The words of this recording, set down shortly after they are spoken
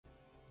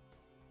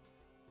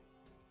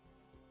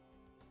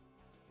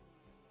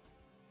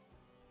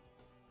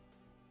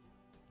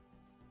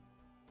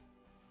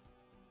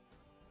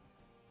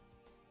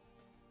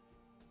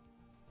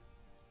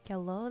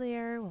Hello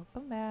there,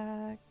 welcome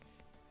back.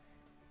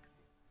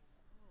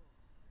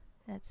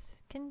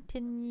 Let's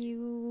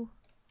continue.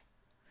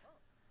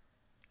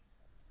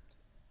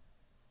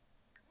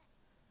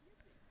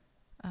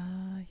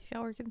 He's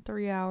got work in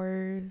 3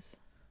 hours.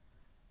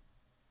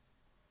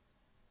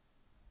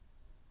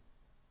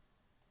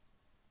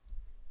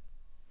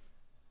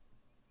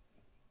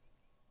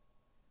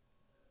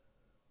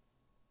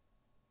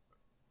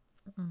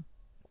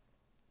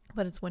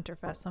 But it's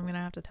Winterfest, so I'm gonna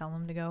have to tell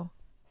him to go.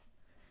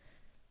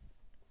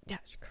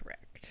 That's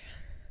correct.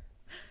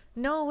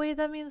 No, wait,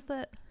 that means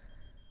that...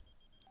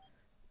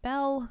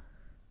 Belle!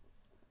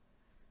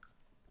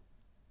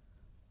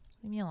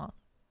 Leave me alone.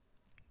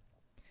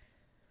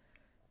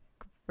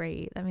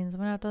 Great, that means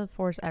I'm gonna have to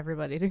force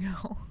everybody to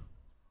go.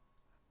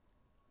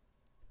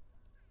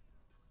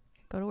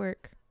 Go to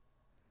work.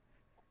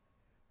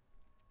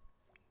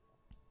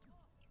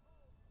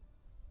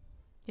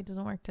 He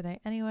doesn't work today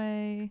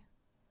anyway.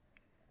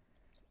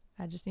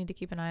 I just need to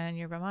keep an eye on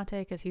Yerba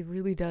Mate because he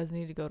really does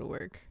need to go to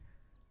work.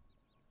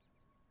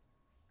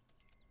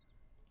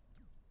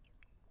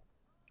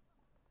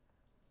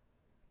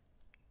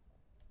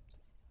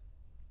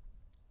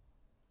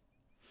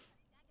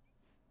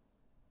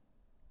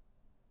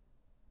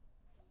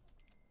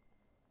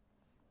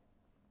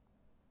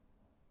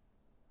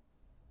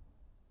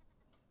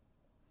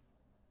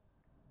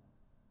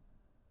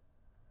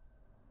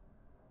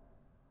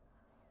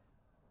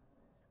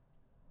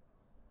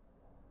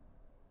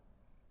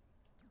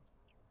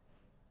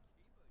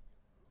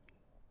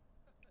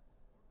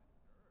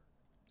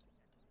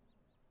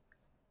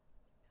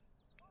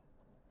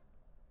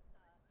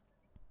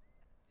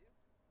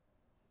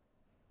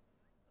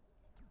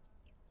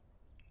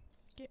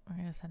 Okay, we're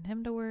gonna send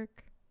him to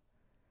work.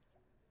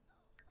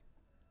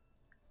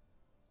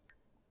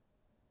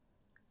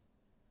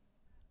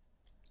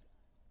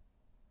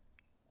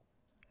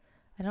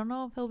 I don't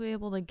know if he'll be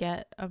able to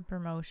get a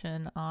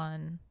promotion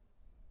on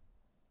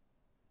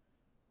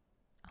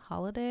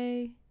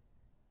holiday.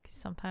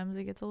 Sometimes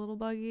it gets a little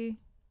buggy.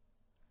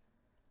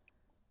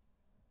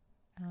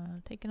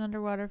 Take an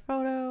underwater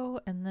photo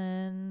and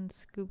then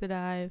scuba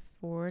dive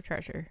for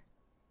treasure.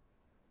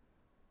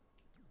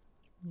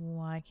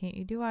 Why can't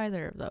you do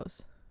either of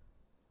those?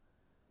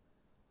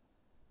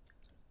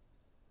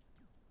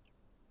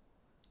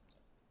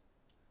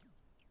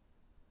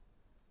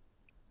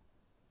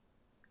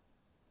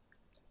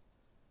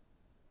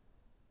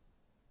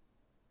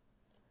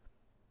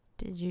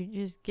 Did you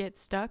just get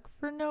stuck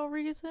for no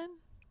reason?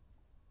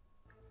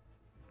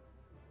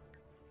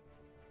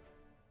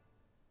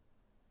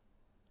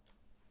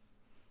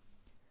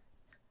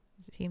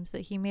 It seems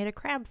that he made a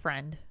crab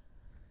friend.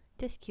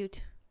 Just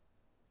cute.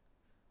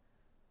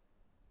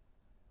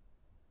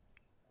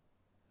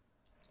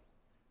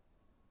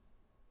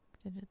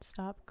 Did it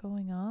stop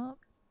going up?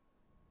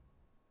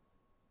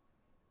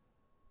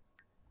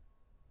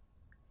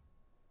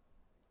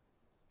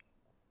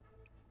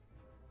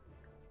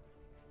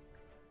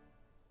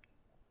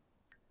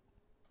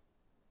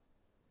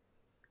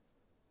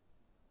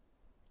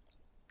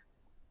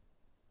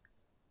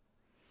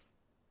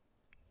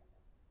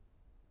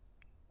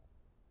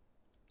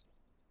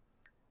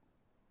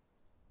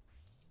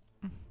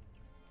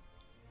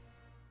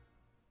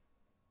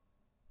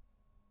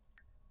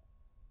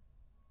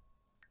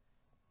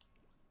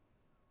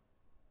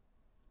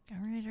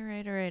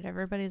 Alright.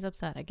 Everybody's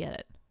upset. I get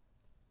it.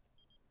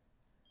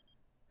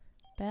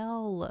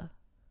 Belle.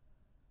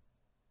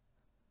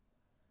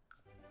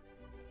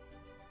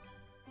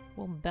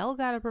 Well, Belle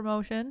got a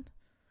promotion.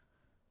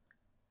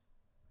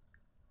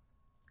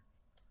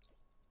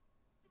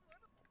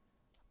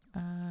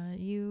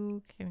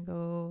 You can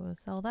go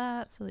sell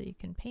that so that you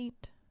can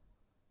paint.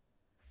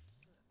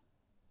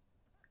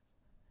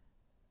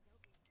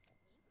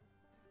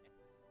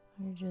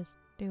 You're just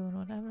doing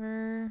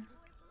whatever.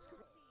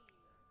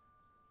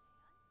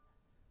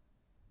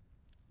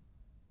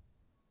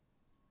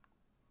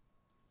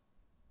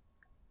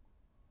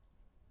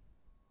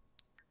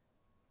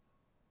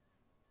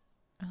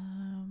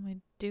 I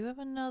do have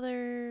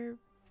another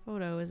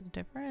photo. Is it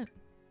different?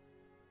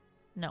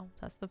 No,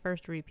 that's the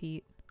first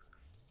repeat.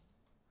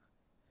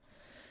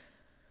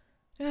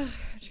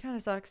 Which kind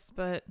of sucks,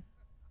 but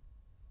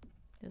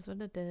it is what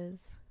it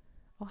is.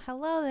 Oh,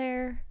 hello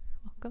there.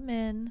 Welcome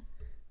in.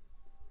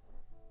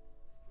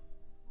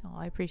 Oh,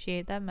 I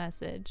appreciate that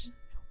message.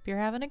 Hope you're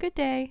having a good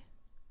day.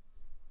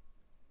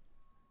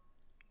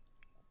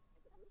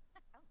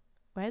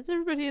 Why is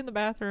everybody in the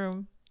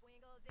bathroom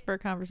for a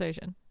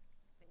conversation?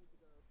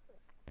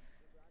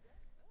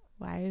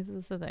 Why is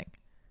this a thing?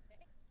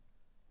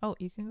 Oh,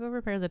 you can go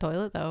repair the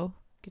toilet though.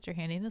 Get your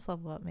handiness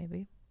level up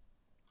maybe.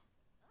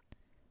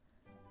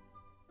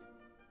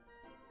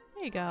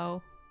 There you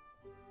go.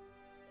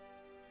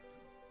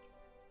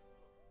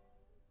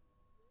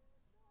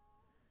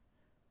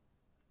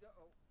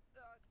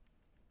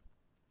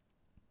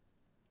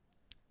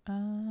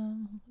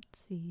 Let's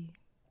see.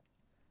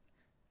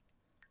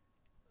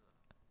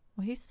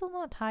 Well, he's still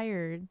not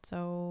tired,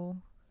 so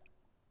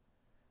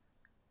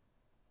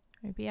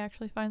maybe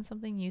actually find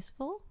something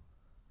useful.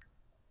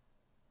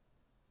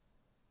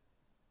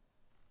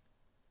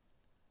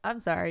 I'm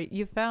sorry.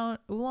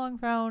 Oolong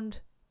found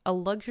a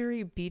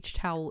luxury beach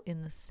towel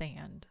in the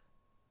sand.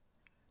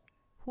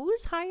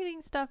 Who's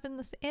hiding stuff in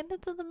the sand?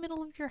 It's in the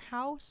middle of your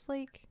house.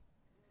 Like,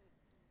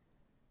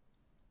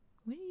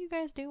 what are you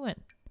guys doing?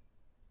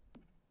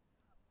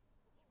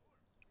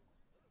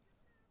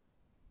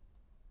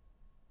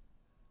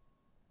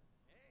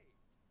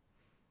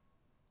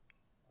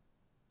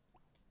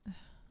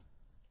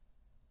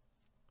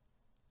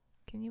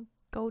 Can you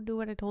go do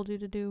what I told you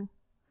to do?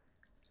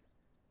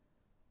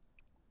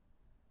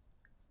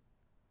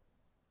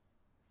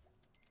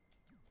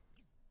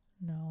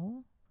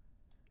 No.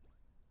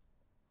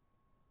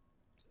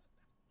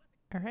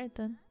 Alright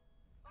then.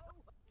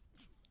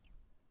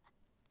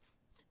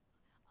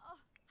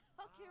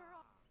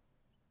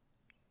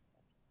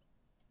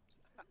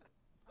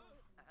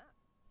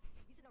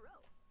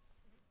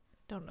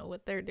 Don't know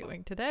what they're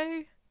doing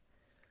today.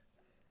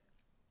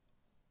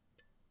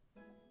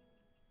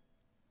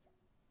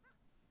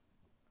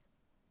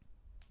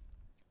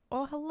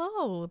 Oh,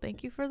 hello.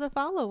 Thank you for the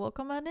follow.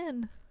 Welcome on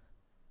in.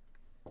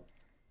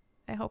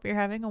 I hope you're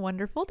having a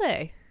wonderful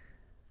day.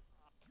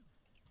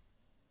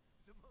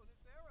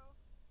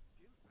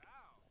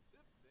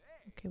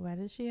 Okay, why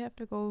does she have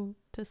to go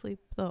to sleep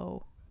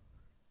though?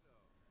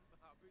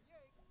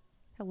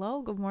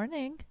 Hello, good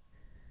morning.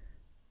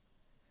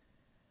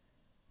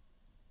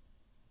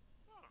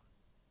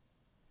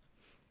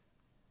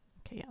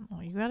 Okay, yeah,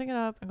 no, you gotta get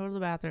up and go to the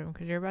bathroom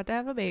because you're about to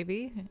have a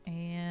baby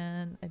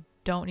and I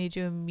don't need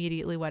you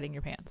immediately wetting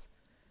your pants.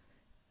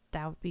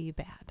 That would be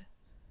bad.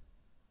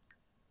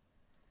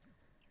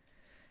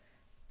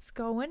 It's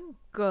going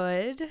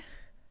good.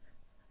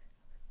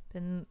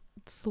 Been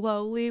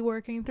slowly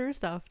working through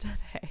stuff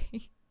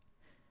today.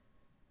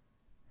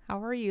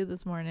 How are you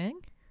this morning?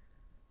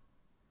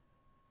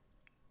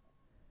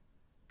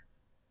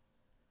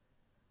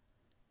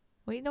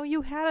 Wait, no,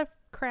 you had a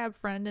crab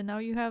friend and now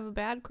you have a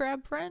bad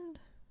crab friend?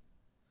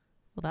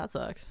 Well, that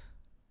sucks.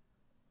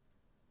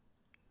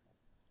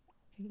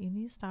 Okay, you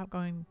need to stop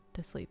going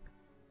to sleep.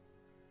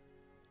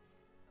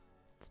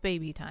 It's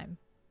baby time.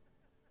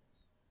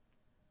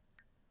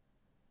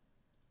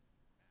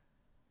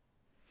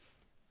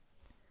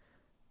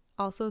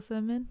 Also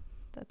simming?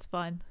 That's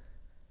fun.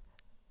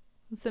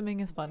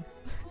 Simming is fun.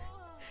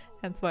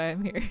 That's why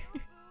I'm here.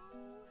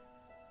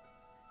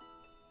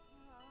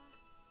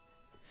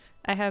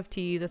 I have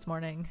tea this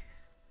morning.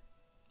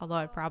 Although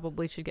I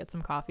probably should get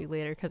some coffee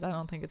later because I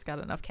don't think it's got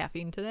enough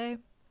caffeine today.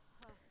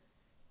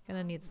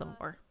 Gonna need some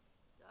more.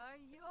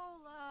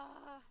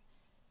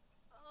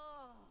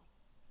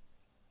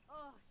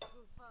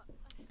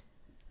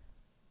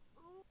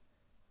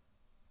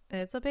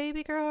 It's a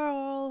baby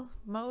girl.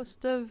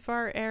 Most of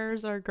our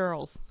heirs are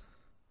girls.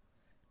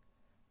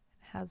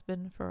 Has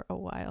been for a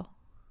while.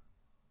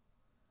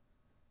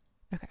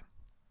 Okay.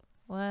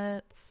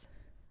 Let's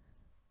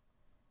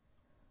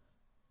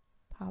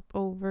pop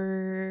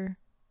over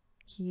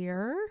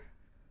here.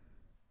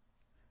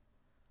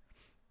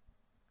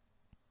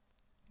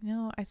 You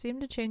know, I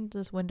seem to change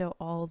this window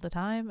all the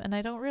time and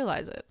I don't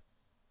realize it.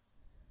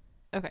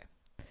 Okay.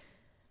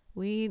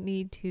 We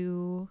need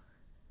to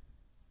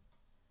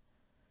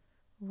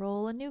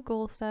roll a new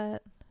goal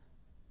set.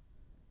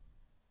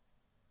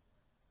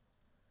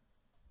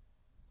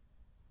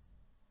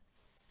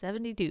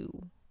 $72.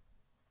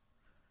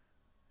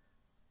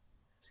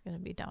 It's gonna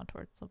be down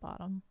towards the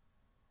bottom.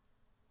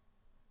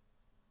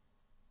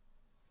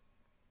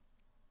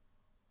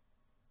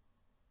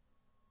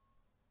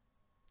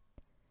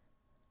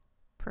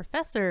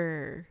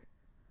 Professor.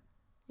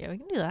 Yeah, we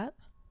can do that.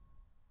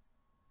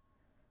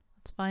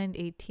 Let's find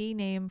a tea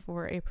name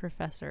for a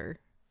professor.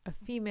 A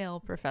female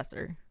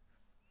professor.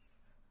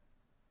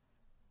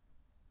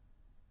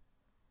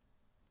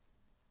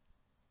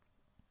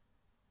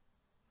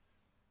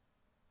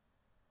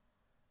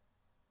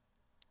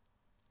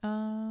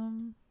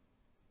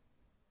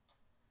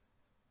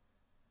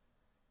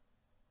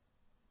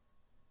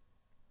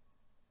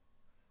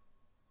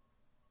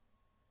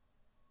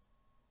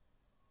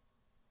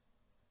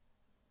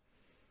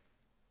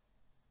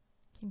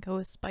 Can go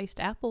with spiced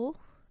apple.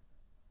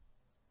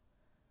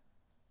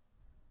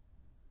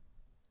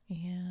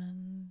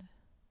 And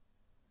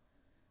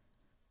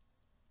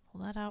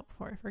pull that out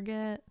before I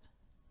forget.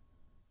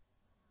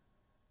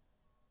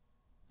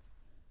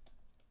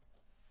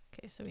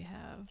 Okay, so we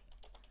have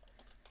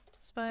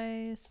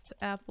spiced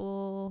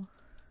apple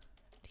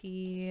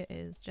tea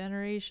is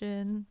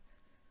generation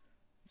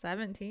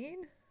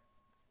 17?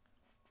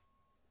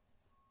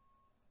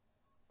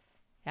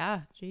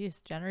 Yeah,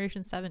 geez,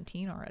 generation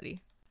 17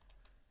 already.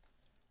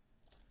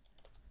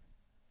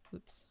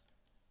 Oops.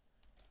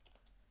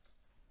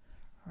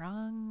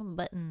 Wrong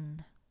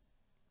button.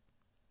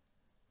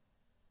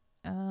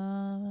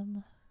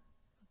 Let's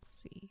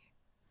see.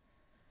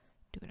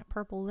 Doing a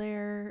purple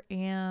there,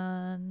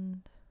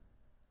 and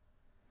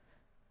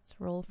let's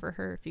roll for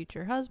her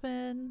future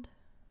husband.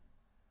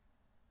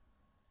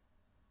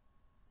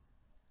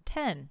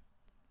 10.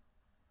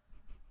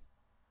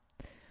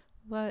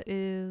 What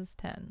is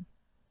 10?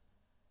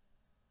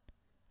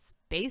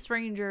 Space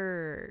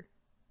Ranger.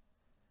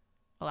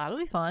 Well, that'll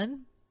be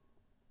fun.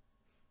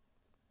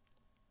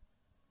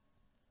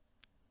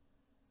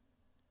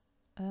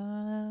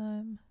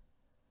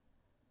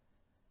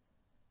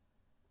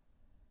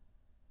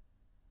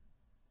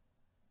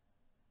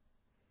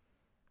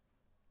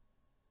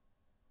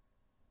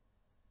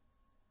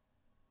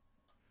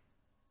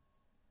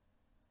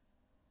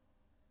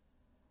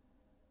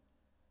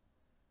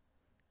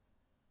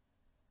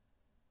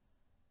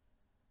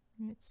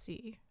 Let's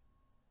see.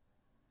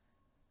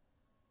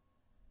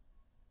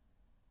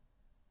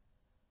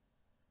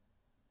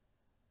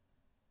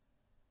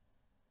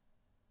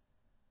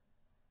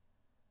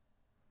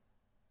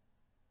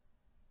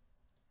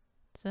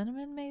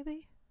 Cinnamon,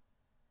 maybe?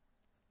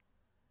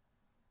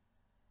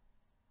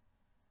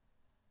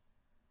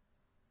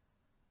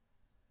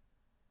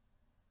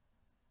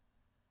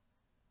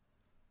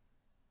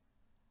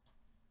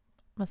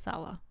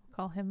 Masala.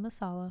 Call him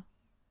Masala.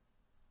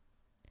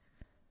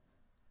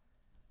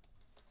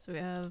 So we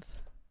have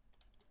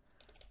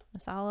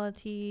Masala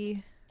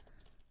Tea,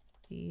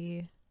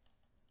 the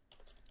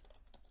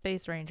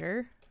Space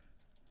Ranger.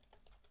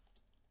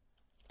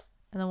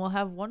 And then we'll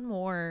have one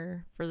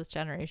more for this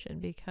generation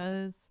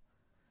because...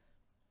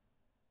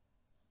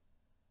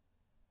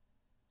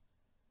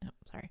 Oh,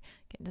 sorry.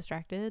 Getting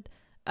distracted.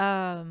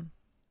 Mango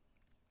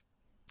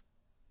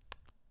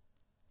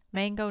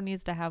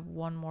needs to have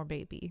one more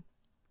baby.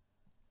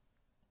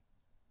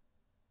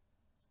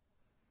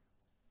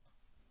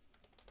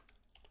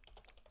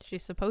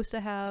 She's supposed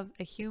to have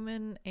a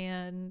human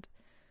and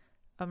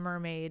a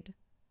mermaid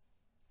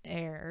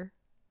heir.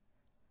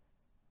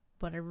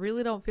 But I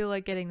really don't feel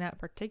like getting that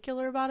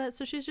particular about it,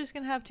 so she's just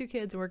gonna have 2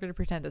 kids and we're gonna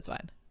pretend it's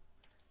fine.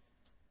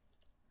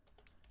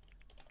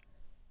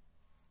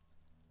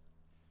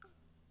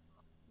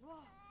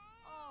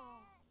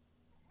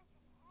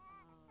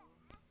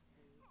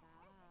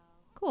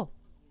 Cool.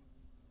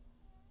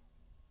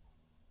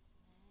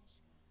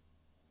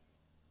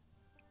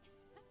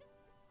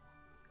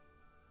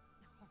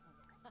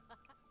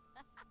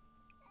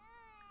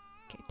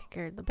 Okay, take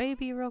care of the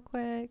baby real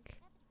quick.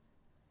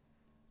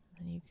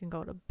 And you can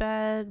go to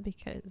bed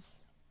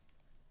because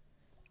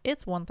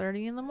it's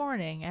 1:30 in the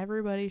morning.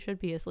 Everybody should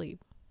be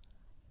asleep.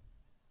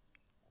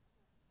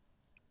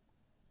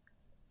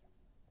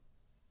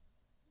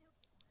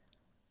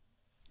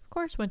 Of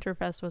course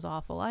Winterfest was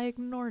awful. I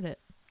ignored it.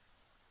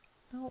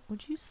 No,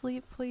 would you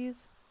sleep,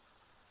 please?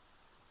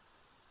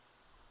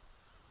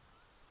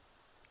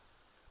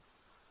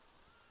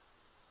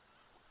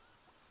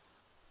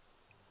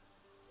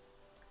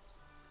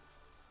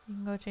 You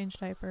can go change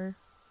diaper.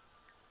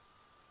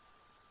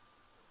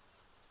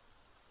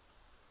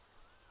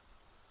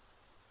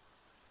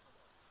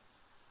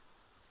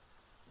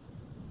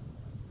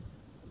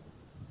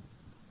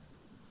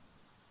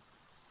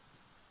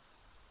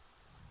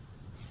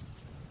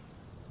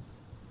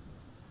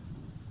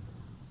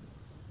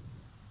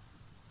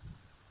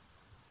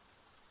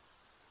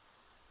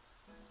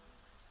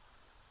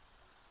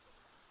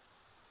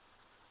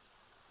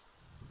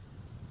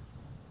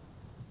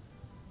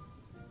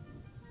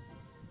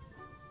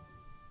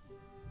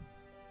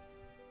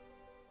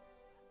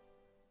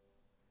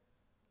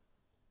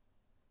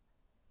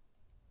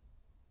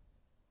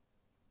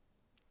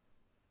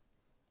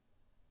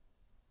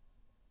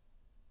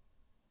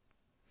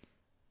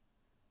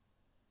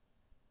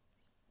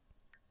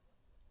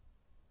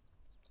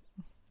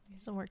 He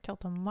doesn't work till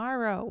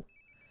tomorrow.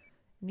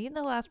 Need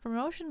the last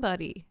promotion,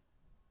 buddy.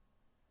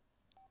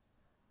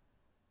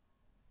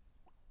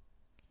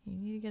 You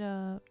need to get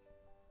up.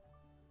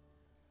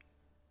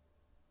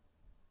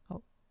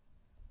 Oh.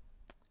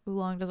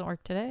 Oolong doesn't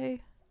work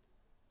today.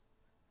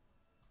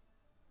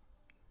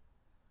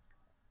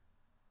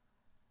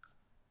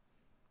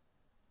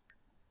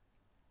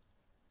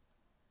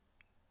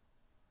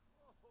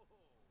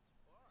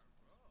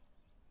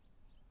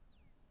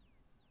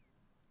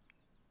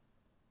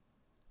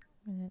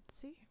 Let's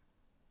see.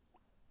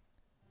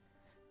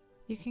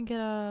 You can get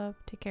up,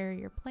 take care of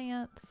your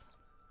plants.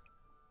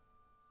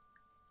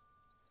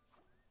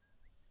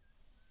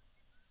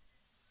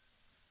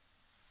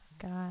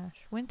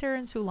 Gosh, winter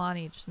in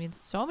Sulani just means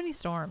so many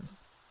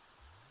storms.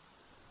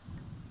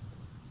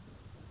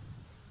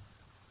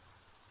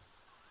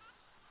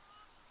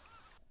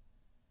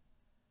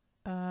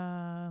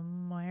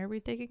 Why are we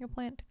taking a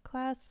plant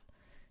class?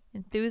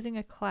 Enthusing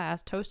a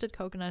class, Toasted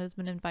Coconut has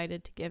been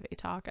invited to give a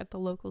talk at the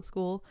local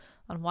school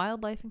on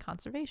wildlife and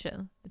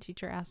conservation. The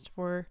teacher asked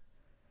for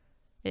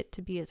it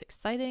to be as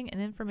exciting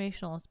and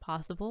informational as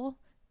possible.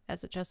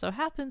 As it just so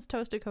happens,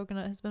 Toasted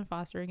Coconut has been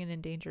fostering an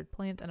endangered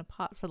plant in a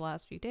pot for the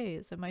last few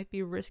days. It might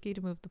be risky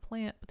to move the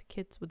plant, but the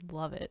kids would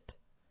love it.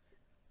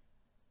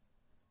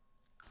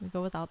 Can we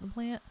go without the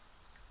plant?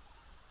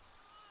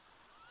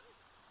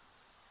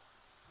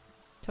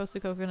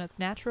 Toasted Coconut's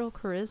natural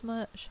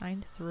charisma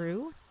shined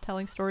through,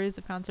 telling stories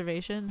of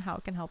conservation, how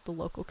it can help the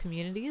local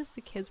communities.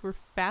 The kids were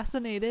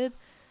fascinated.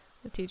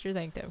 The teacher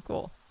thanked him.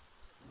 Cool.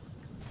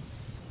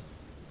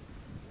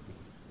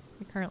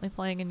 You're currently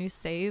playing a new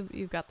save.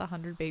 You've got the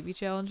 100 baby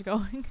challenge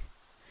going.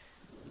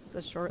 It's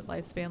a short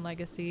lifespan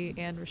legacy,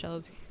 and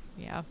Rochelle's,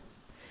 yeah.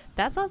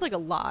 That sounds like a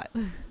lot.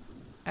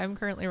 I'm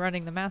currently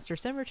running the Master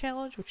Simmer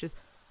Challenge, which is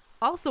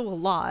also a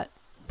lot,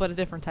 but a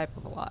different type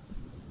of a lot.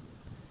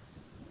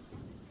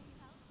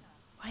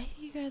 Why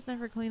do you guys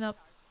never clean up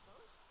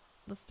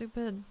the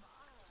stupid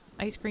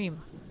ice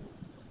cream?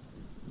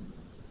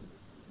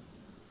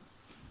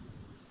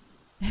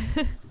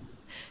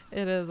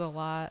 It is a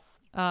lot.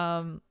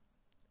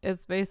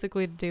 It's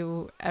basically to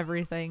do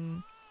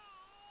everything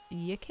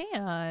you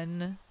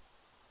can.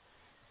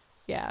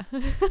 Yeah.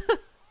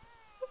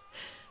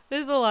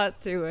 There's a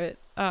lot to it.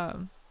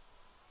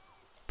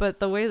 But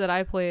the way that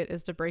I play it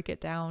is to break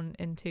it down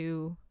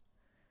into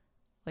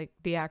like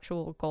the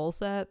actual goal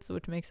sets,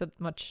 which makes it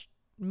much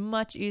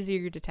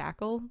easier to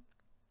tackle.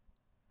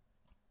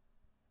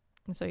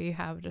 And so you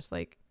have just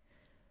like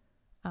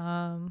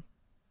let's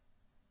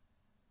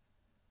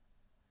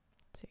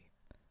see.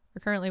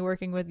 We're currently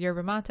working with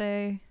Yerba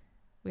Mate.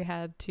 We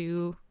had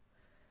to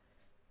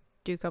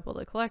do a couple of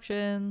the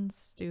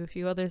collections, do a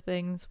few other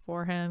things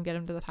for him, get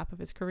him to the top of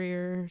his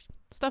career,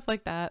 stuff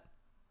like that.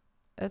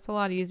 It's a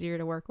lot easier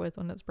to work with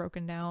when it's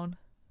broken down.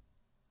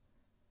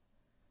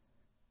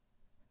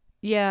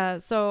 Yeah,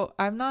 so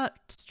I'm not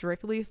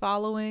strictly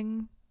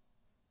following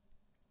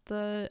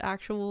the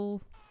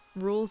actual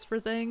rules for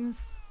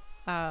things,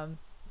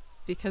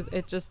 because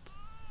it just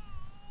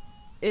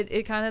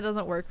it kind of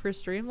doesn't work for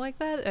stream like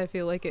that. I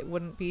feel like it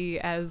wouldn't be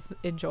as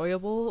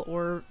enjoyable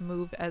or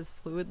move as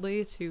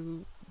fluidly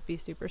to be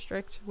super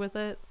strict with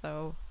it.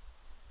 So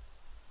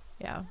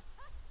yeah.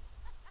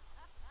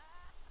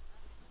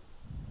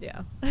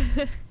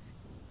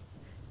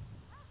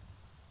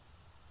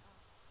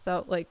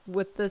 So like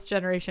with this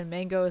generation,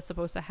 Mango is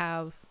supposed to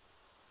have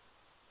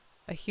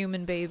a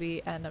human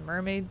baby and a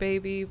mermaid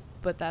baby,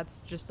 but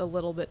that's just a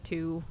little bit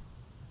too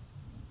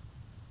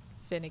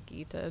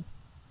finicky to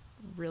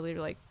really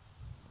like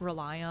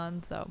rely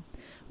on. So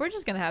we're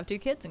just gonna have 2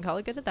 kids and call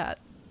it good at that.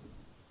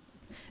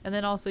 And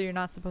then also you're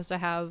not supposed to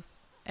have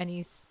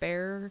any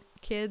spare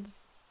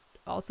kids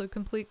also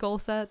complete goal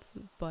sets,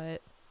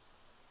 but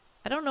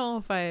I don't know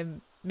if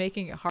I'm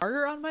making it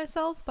harder on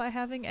myself by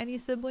having any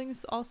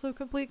siblings also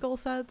complete goal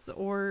sets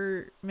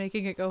or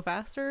making it go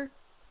faster.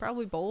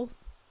 Probably both.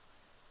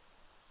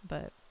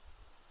 But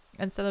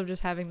instead of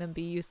just having them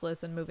be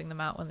useless and moving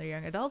them out when they're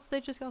young adults,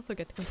 they just also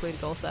get to complete a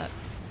goal set.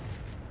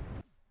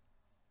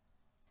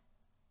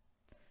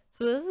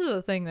 So this is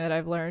a thing that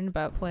I've learned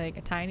about playing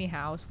a tiny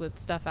house with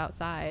stuff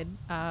outside.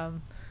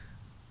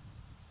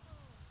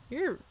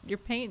 Your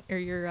paint or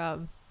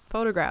your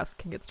photographs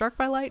can get struck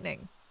by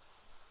lightning.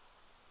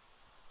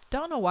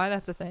 Don't know why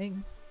that's a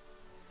thing.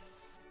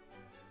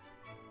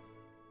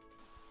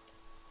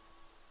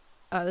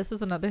 This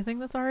is another thing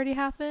that's already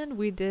happened.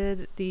 We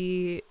did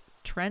the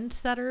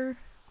trendsetter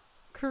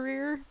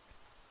career,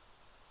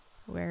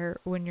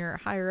 where when you're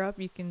higher up,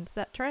 you can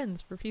set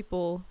trends for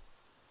people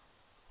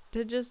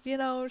to just, you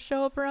know,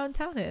 show up around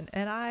town in.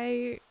 And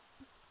I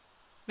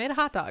made a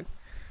hot dog.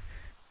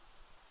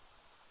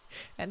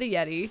 And a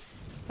Yeti.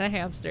 And a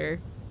hamster.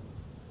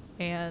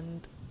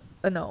 And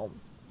a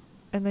gnome.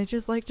 And they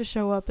just like to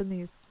show up in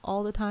these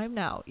all the time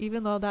now,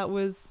 even though that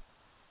was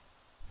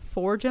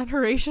 4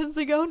 generations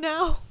ago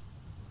now.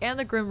 And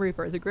the Grim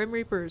Reaper. The Grim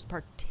Reaper is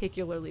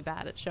particularly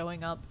bad at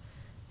showing up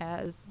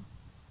as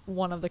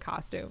one of the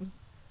costumes.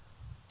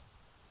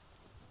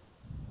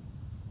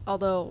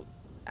 Although,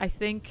 I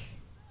think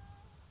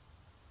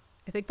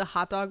the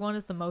hot dog one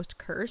is the most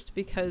cursed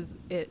because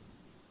it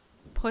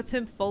puts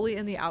him fully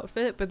in the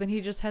outfit, but then he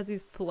just has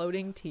these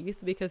floating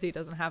teeth because he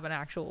doesn't have an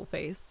actual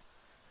face.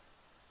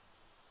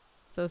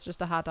 So it's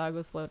just a hot dog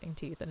with floating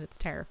teeth, and it's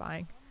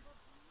terrifying.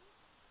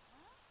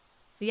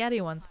 The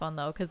Yeti one's fun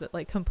though, because it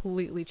like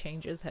completely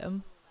changes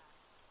him.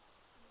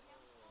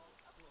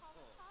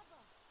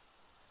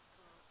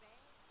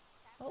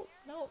 Oh,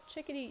 no,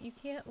 chickadee, you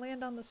can't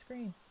land on the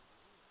screen.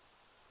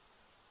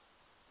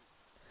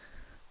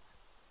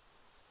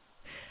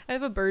 I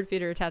have a bird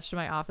feeder attached to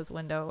my office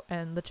window,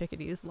 and the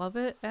chickadees love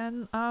it,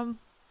 and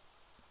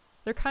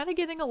they're kind of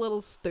getting a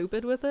little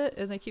stupid with it,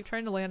 and they keep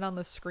trying to land on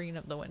the screen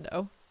of the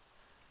window.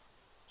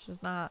 Which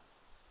is not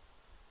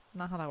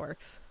how that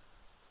works.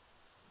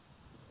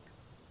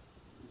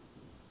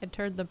 I'd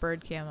turn the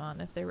bird cam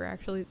on if they were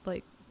actually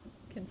like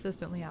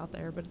consistently out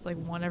there, but it's like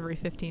 1 every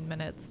 15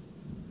 minutes.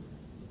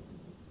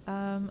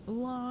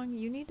 Oolong,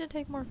 you need to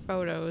take more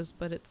photos,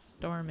 but it's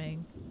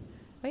storming.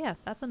 Oh yeah,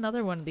 that's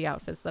another one of the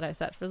outfits that I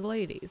set for the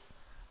ladies.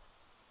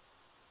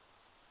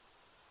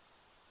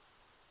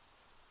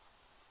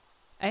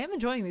 I am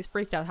enjoying these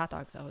freaked out hot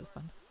dogs, that was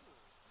fun.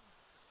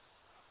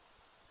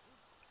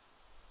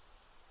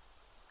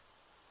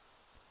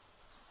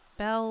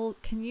 Belle,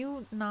 can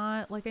you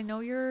not, like, I know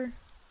you're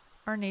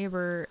our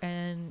neighbor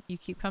and you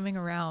keep coming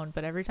around,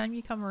 but every time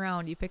you come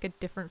around you pick a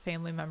different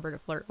family member to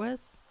flirt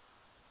with,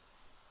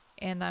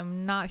 and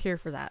I'm not here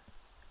for that.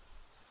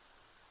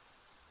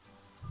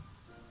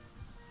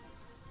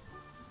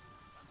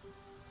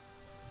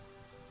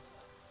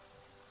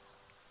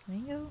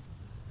 Mango?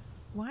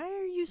 Why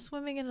are you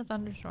swimming in a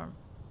thunderstorm?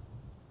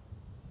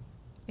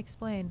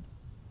 Explain.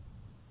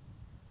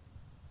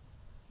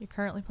 You're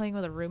currently playing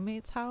with a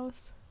roommate's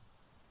house.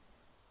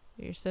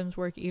 Your Sims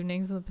work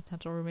evenings and the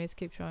potential roommates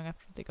keep showing up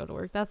after they go to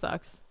work. That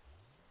sucks.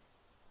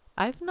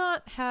 I've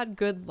not had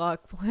good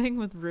luck playing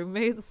with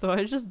roommates, so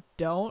I just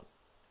don't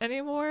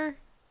anymore.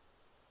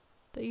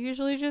 They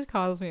usually just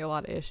cause me a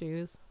lot of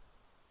issues.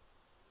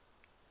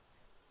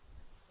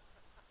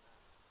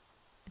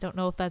 I don't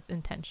know if that's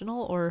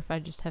intentional or if I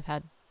just have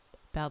had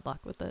bad luck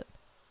with it.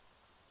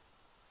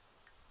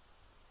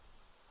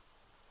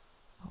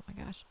 Oh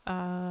my gosh.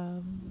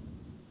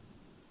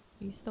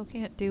 You still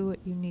can't do what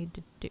you need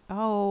to do.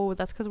 Oh,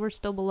 that's because we're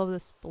still below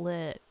the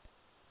split.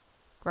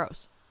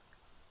 Gross.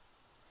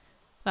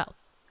 Well,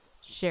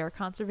 share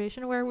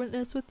conservation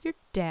awareness with your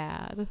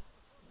dad.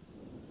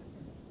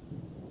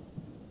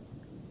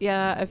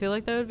 Yeah, I feel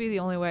like that would be the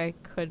only way I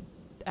could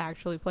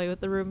actually play with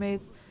the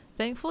roommates.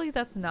 Thankfully,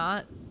 that's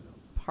not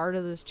part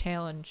of this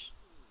challenge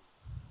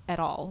at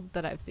all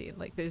that I've seen.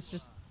 Like, there's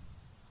just...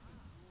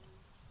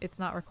 It's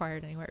not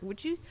required anywhere.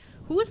 Would you...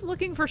 Who is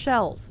looking for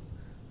shells?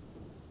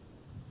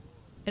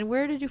 And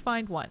where did you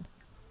find one?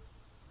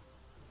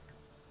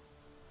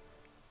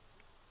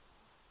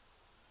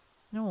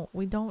 No,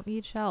 we don't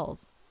need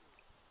shells.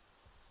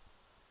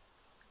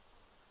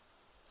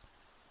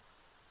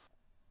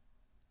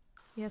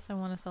 Yes, I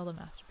want to sell the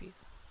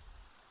masterpiece.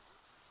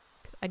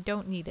 Because I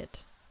don't need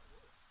it.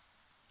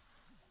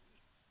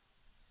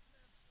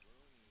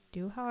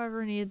 Do,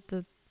 however, need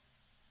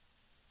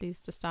these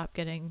to stop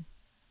getting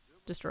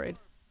destroyed.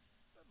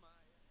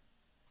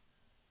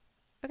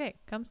 Okay,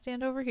 come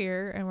stand over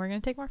here and we're gonna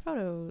take more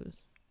photos.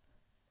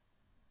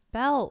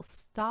 Belle,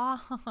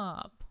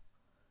 stop!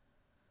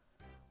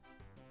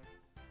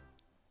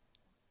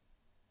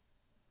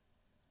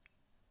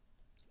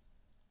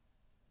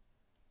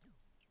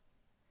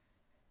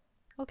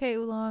 Okay,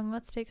 Oolong,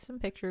 let's take some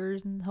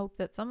pictures and hope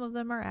that some of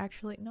them are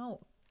actually... No.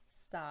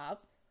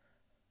 Stop.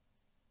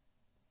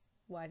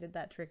 Why did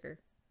that trigger?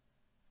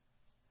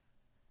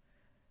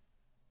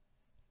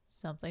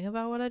 Something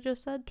about what I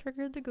just said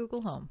triggered the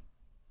Google Home.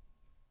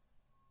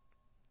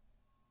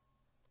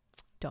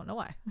 Don't know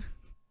why.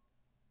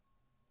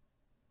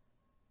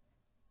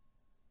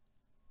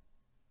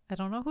 I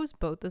don't know whose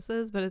boat this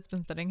is, but it's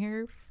been sitting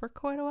here for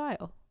quite a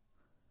while.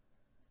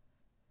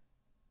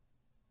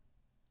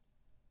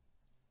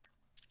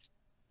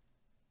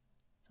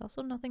 There's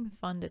also nothing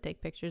fun to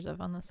take pictures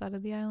of on the side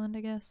of the island,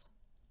 I guess.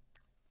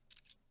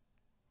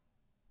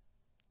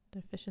 Are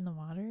there fish in the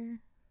water?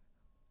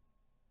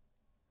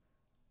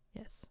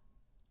 Yes.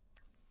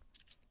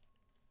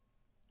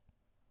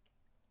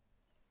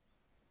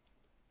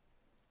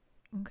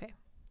 Okay.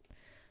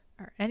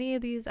 Are any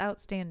of these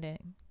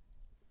outstanding?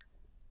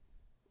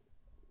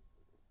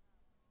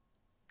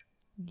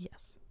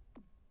 Yes.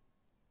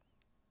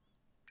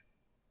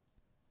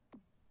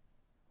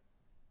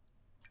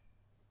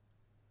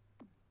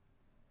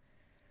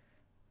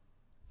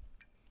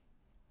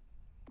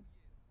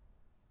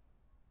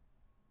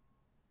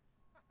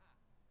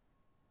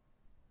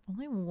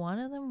 Only one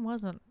of them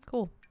wasn't.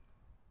 Cool.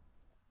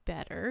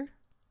 Better.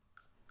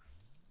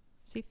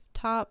 See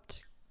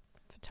topped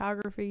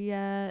photography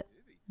yet?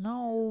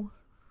 No.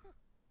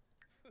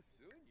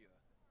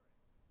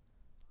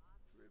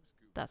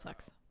 That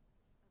sucks.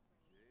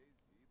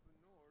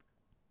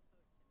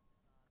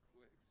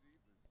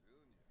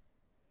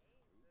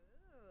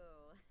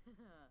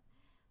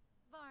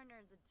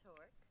 Varner's a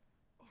torque.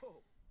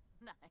 Oh.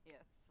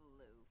 Naya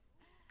floof.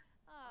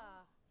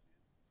 Ah.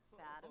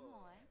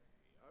 Fatamoy.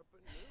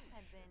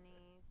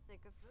 Ebony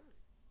sycophus.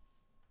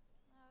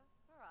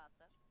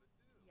 Karasa.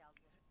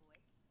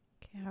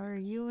 Okay, how are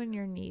you and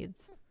your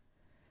needs?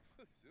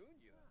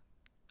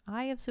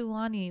 Eye of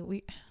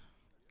Sulani.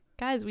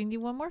 Guys, we need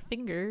one more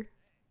finger.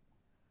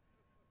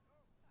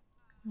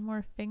 One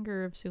more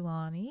finger of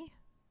Sulani.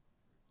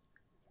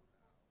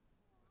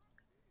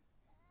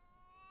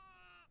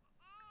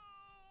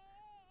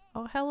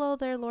 Oh, hello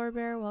there, Lore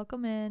Bear.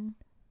 Welcome in.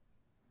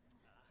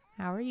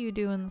 How are you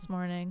doing this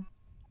morning?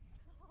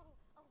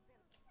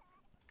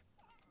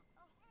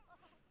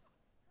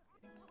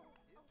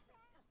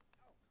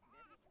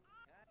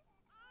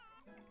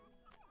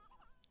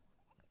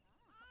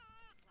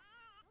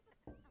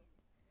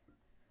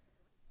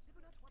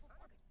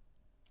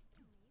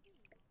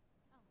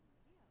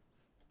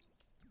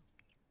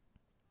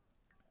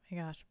 Oh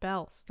my gosh,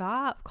 Belle,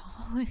 stop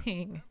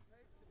calling.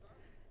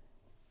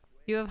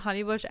 You have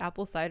honeybush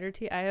apple cider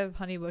tea. I have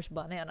honeybush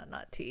banana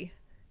nut tea.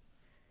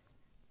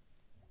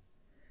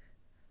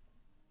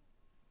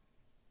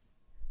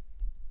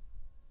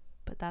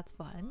 But that's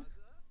fun.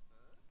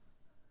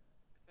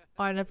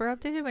 Oh, I never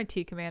updated my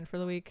tea command for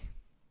the week.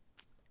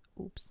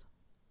 Oops.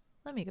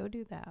 Let me go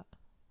do that.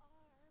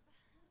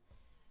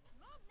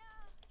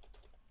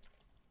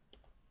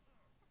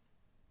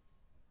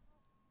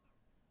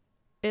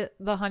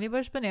 The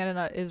honeybush banana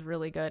nut is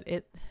really good.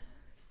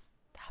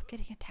 Stop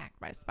getting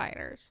attacked by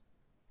spiders.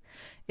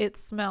 It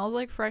smells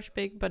like fresh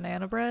baked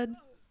banana bread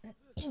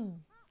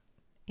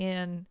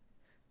and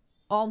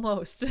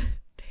almost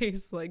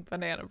tastes like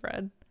banana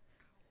bread.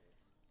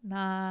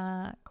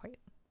 Not quite.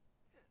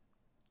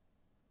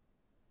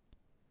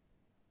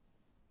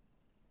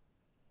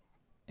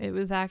 It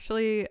was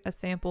actually a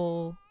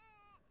sample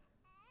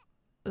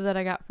that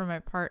I got from my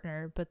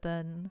partner, but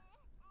then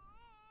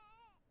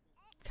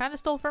kind of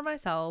stole for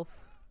myself.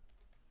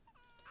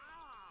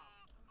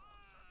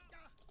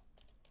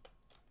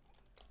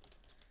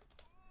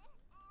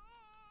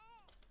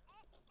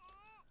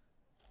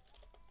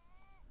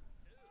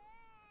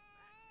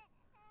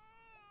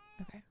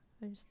 Okay,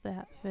 there's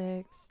that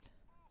fixed.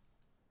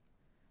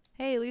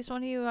 Hey, at least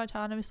one of you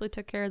autonomously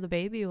took care of the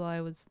baby while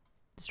I was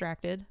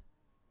distracted.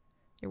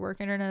 Your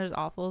work internet is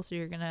awful, so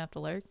you're gonna have to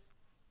lurk.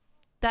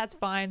 That's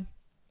fine.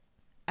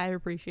 I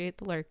appreciate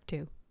the lurk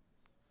too.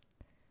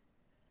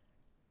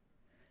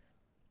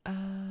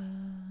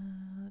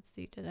 Let's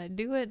see. Did I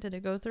do it? Did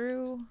it go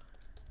through?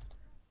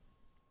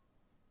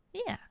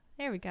 Yeah,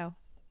 there we go.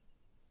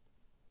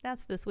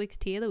 That's this week's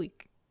tea of the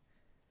week.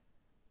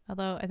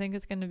 Although I think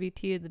it's going to be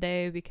tea of the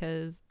day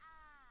because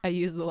I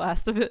used the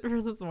last of it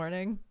for this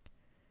morning.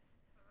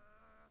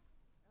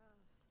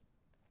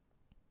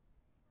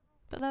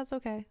 But that's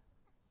okay.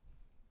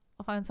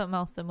 I'll find something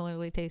else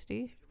similarly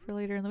tasty for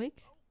later in the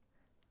week.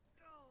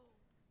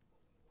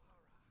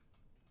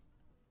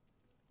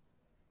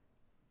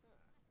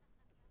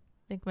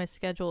 I think my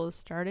schedule is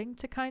starting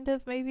to kind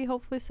of maybe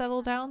hopefully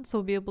settle down, so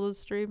we'll be able to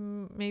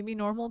stream maybe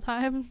normal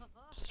time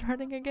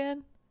starting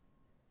again.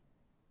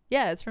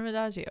 Yeah, it's from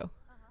Adagio.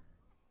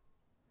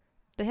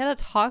 They had a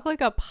talk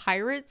like a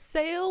pirate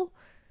sale?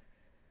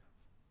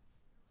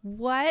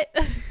 What?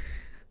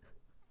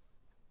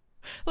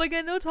 Like,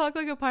 I know talk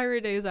like a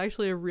pirate day is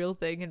actually a real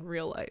thing in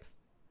real life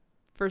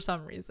for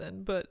some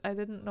reason, but I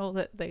didn't know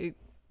that they...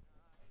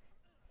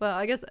 Well,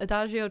 I guess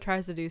Adagio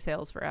tries to do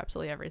sales for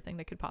absolutely everything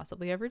they could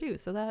possibly ever do,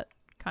 so that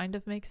kind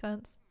of makes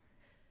sense.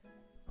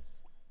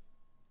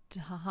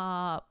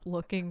 Stop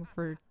looking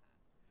for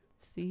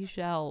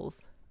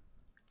seashells.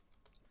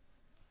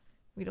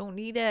 We don't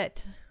need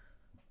it.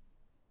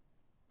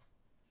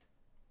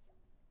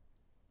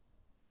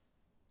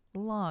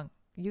 Oolong,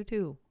 you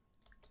too.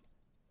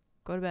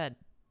 Go to bed.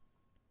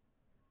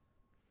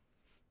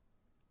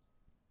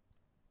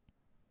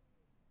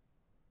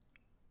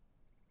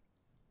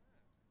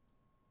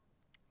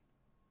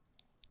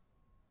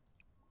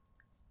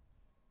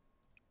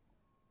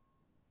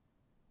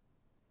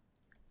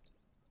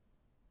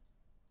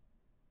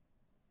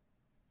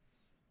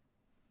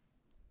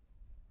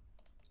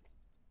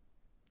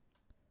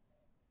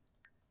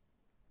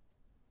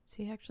 Does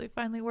he actually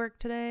finally work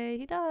today?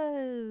 He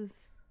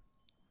does.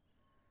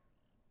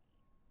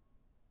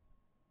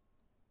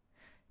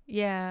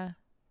 Yeah.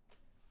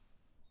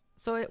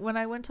 So when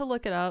I went to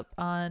look it up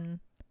on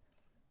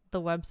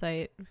the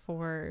website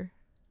for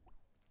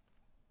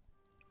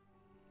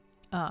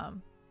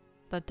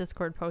that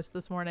Discord post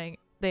this morning,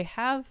 they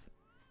have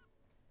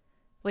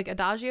like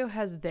Adagio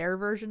has their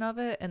version of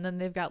it, and then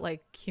they've got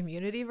like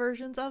community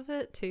versions of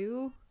it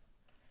too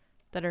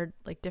that are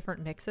like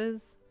different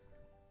mixes.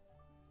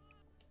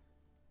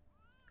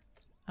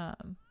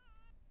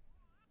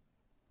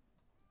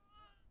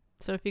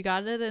 So if you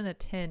got it in a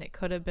tin, it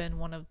could have been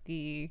one of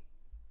the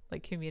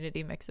like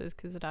community mixes,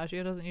 because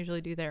Adagio doesn't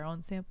usually do their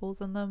own samples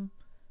in them,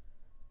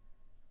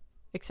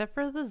 except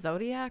for the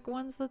Zodiac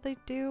ones that they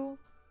do,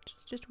 which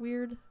is just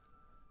weird.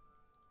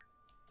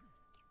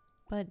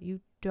 But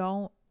you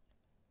don't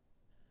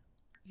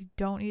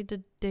need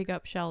to dig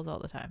up shells all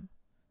the time.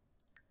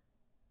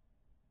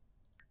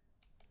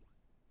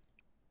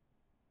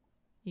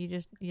 You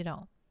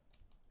don't.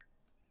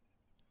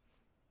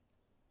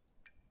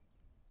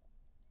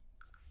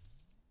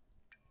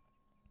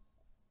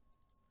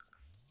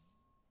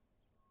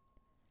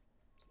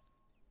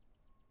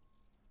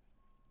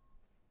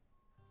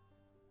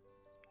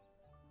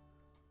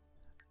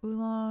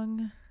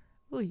 Oolong.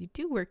 Oh, you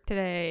do work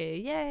today.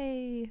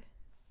 Yay!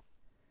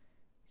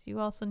 So you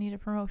also need a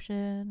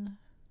promotion.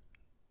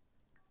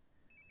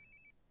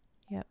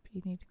 Yep,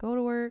 you need to go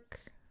to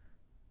work.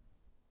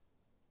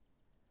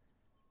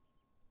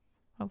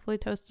 Hopefully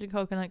Toasted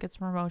Coconut gets a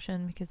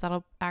promotion, because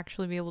that'll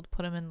actually be able to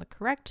put him in the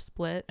correct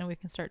split, and we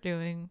can start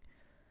doing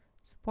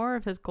some more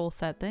of his goal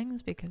set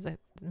things, because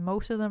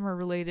most of them are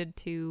related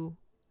to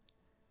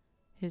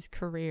his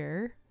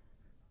career.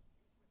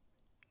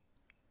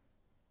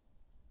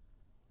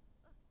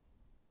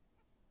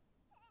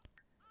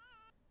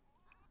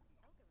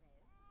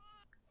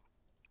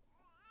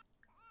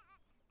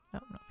 Oh,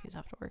 no, he's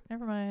off to work.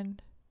 Never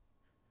mind.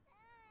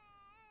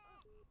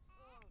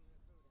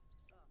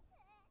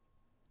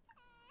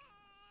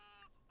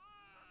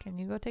 Can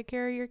you go take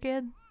care of your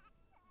kid?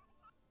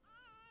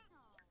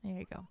 There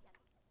you go.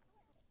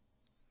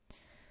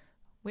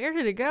 Where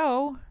did it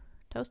go?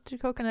 Toasted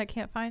Coconut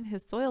can't find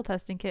his soil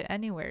testing kit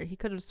anywhere. He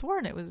could have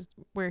sworn it was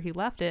where he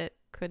left it.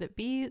 Could it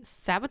be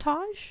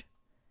sabotage?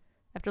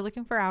 After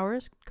looking for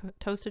hours,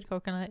 Toasted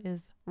Coconut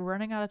is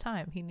running out of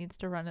time. He needs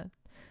to run a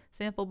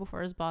sample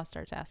before his boss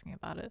starts asking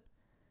about it.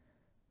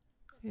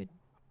 Dude,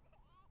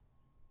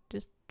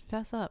 just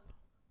fess up.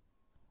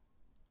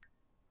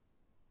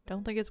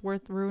 Don't think it's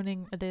worth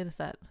ruining a data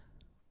set.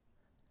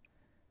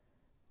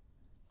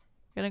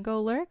 Gonna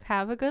go lurk?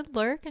 Have a good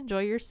lurk.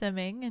 Enjoy your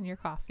simming and your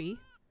coffee.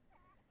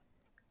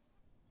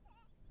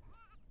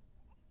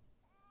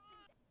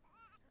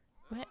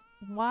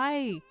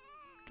 Why?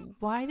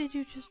 Why did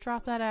you just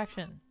drop that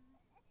action?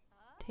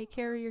 Take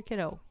care of your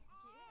kiddo.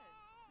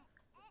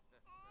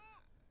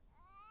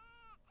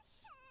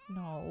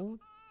 No.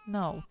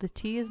 No, the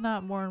tea is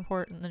not more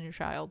important than your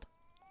child.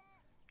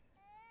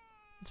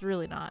 It's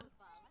really not.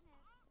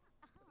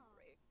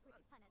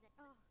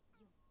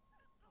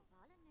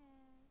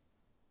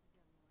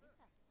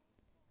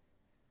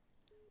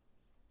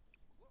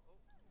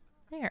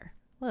 There.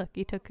 Look,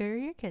 you took care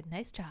of your kid.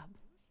 Nice job.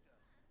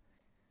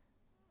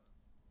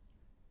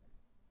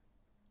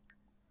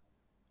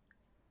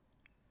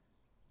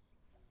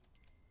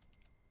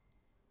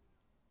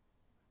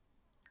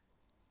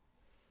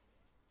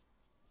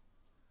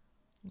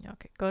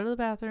 Okay, go to the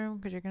bathroom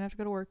because you're going to have to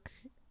go to work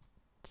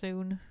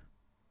soon.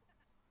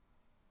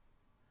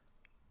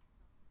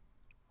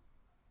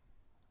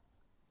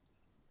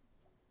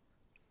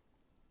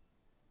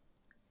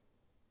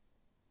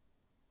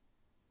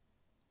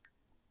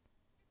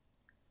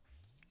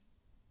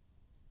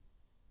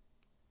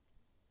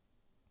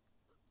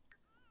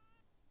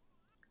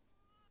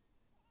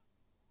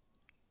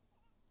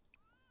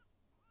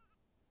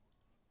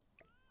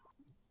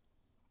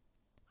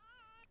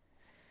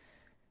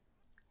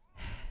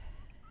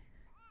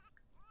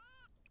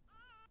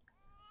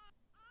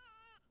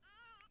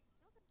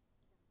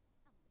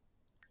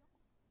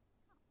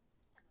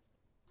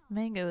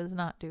 Mango is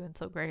not doing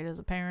so great as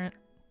a parent.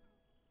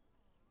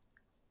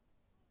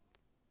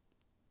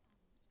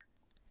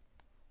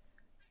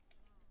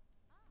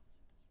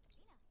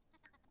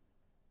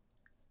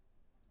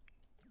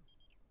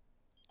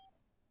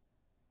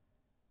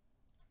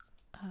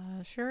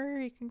 Sure,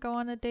 you can go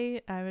on a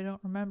date. I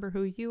don't remember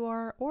who you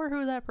are or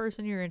who that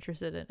person you're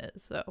interested in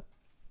is, so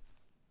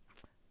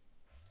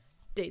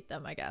date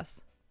them, I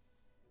guess.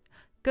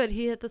 Good,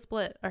 he hit the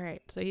split.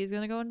 Alright, so he's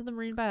gonna go into the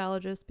Marine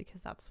Biologist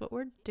because that's what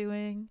we're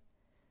doing.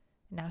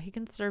 Now he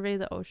can survey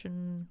the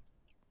ocean.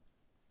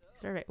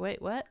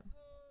 Wait, what?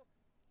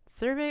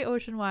 Survey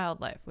ocean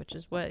wildlife, which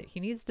is what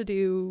he needs to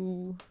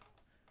do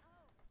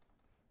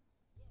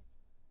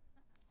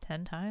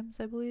 10 times,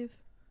 I believe.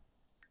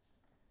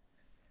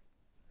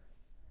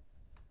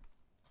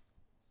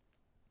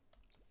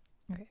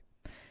 Okay.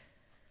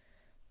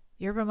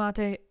 Yerba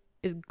Mate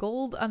is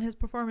gold on his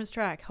performance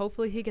track.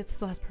 Hopefully he gets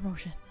his last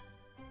promotion.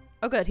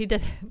 Oh good, he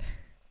did it.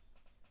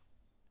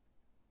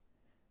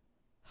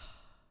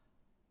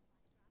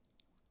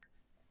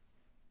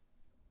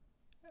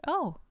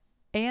 Oh,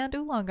 and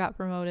Oolong got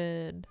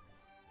promoted.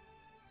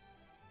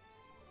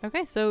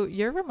 Okay, so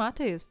Yerba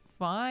Mate is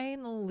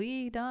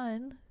finally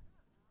done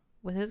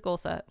with his goal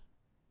set.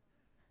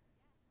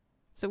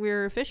 So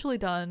we're officially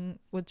done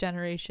with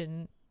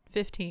Generation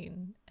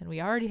 15, and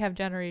we already have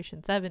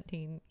Generation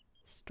 17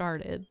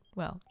 started.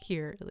 Well,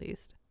 here at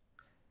least.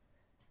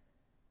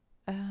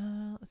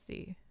 Let's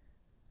see.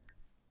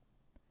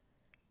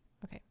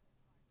 Okay.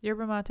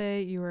 Yerba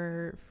Mate, you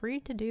are free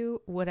to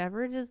do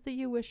whatever it is that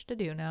you wish to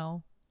do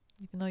now,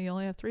 even though you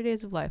only have 3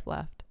 days of life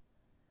left.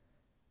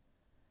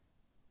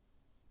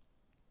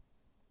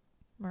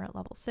 We're at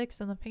level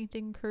 6 in the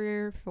painting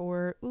career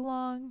for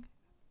Oolong.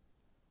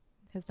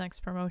 His next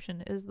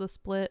promotion is the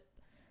split,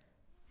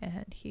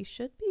 and he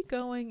should be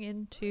going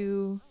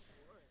into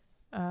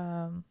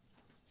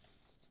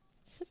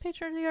is it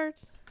Patron of the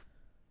Arts?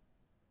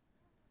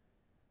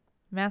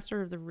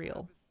 Master of the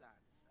Real.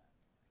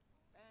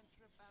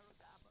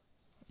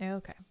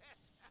 Okay.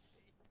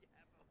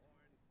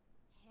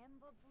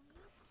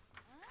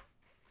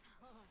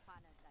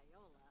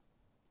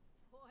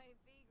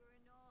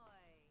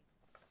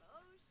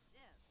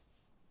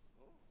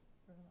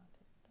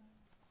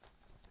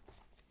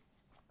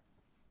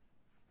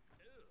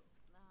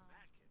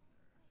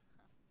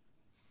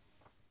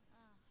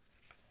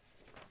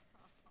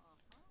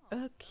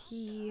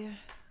 Okay,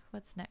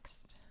 what's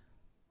next?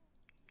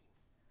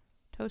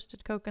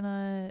 Toasted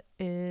coconut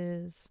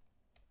is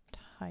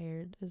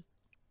tired.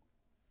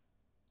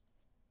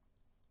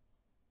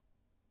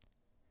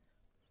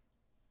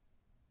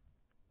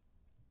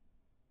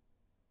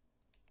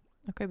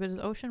 Okay, but is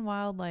ocean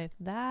wildlife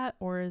that,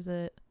 or is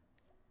it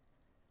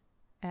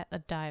at a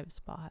dive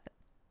spot?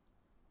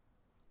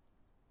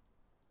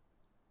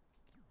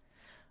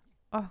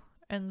 Oh,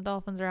 and the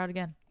dolphins are out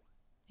again.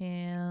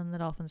 And the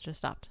dolphins just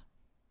stopped.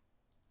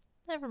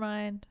 Never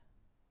mind.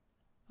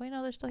 Wait,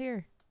 no, they're still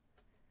here.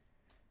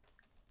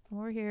 Come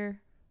over here.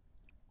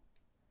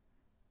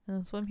 And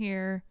then swim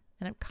here.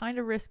 And I'm kind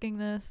of risking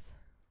this.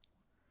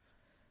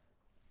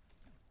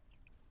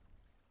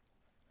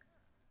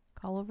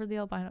 Call over the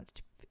albino.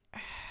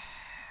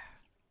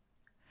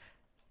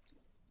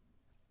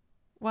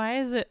 Why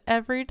is it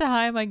every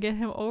time I get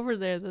him over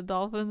there, the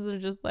dolphins are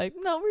just like,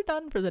 no, we're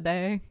done for the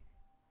day.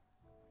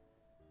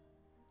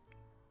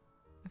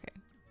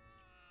 Okay.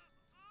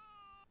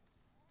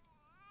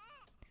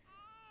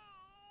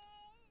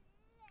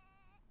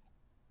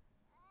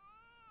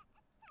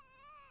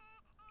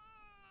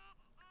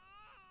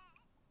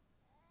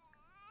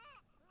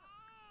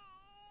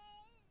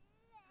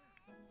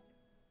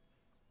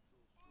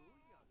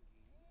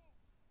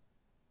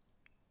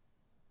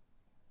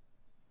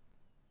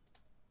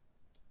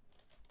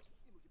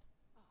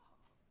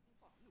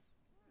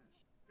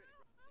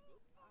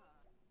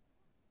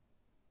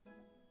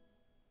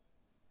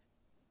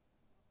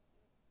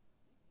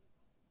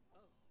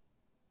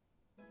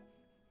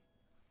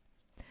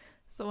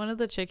 So one of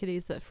the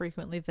chickadees that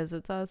frequently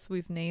visits us,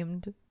 we've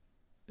named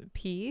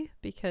P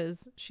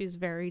because she's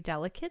very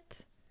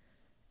delicate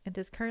and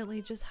is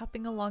currently just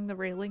hopping along the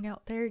railing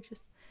out there,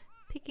 just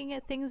picking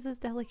at things as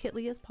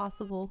delicately as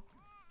possible.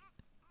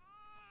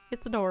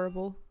 It's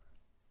adorable.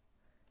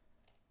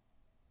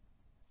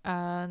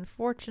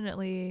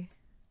 Unfortunately,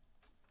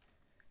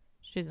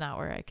 she's not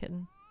where I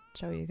can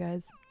show you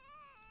guys.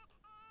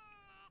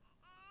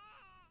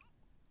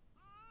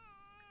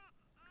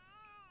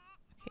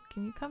 Okay,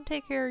 can you come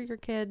take care of your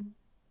kid?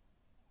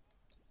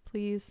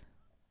 Please.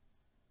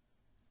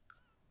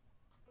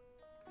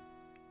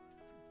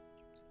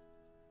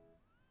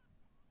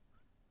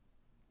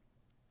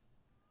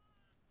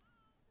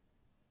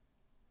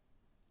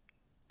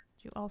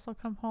 Did you also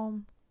come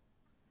home?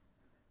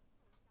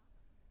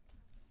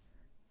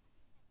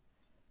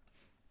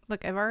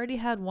 Look, I've already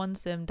had one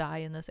sim die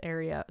in this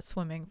area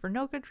swimming for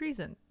no good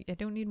reason. I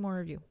don't need more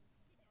of you.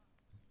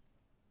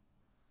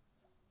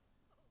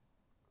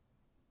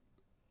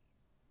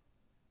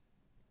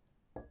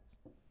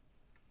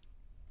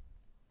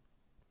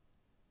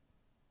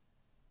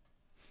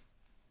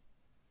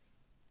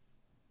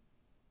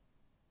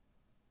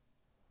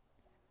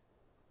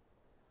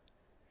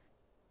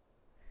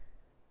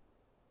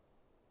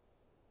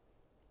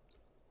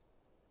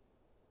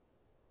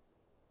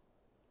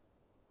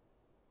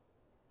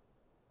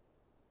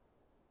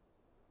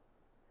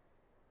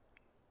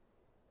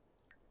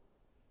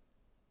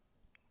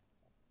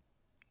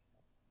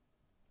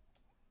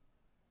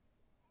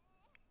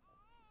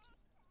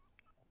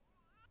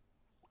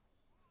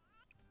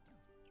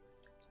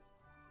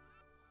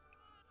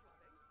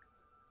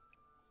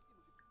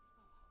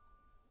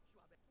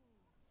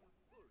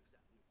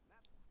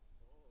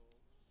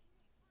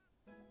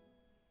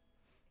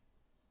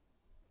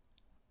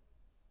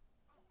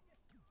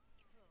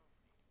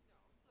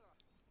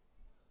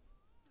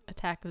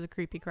 Attack of the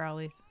creepy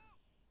crawlies.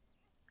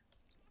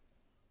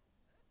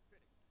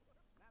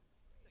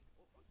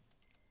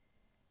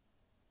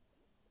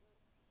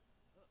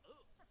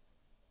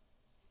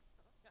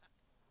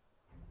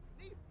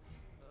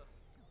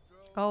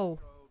 Oh,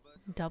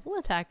 double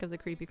attack of the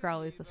creepy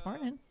crawlies this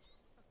morning.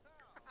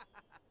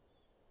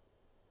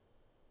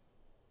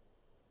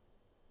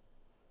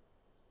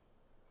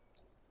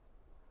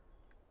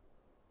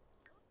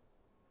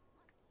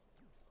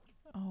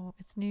 Oh,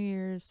 it's New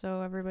Year's,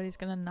 so everybody's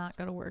gonna not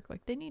go to work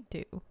like they need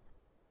to.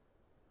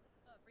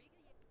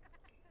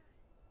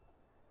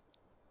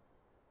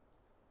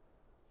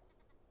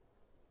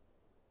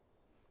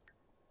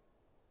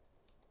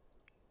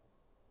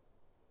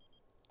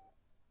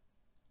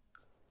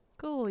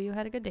 Cool, you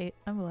had a good date.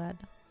 I'm glad.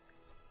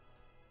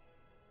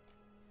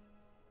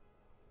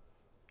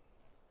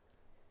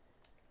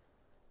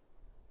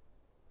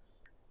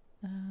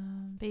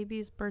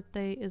 Baby's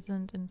birthday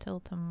isn't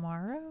until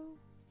tomorrow?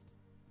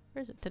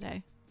 Or is it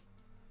today?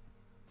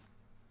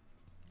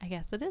 I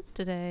guess it is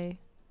today.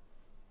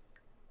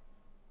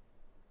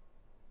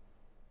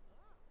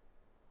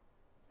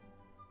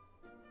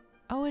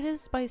 Oh, it is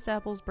Spiced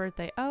Apple's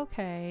birthday.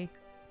 Okay.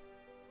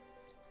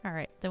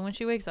 Alright, then when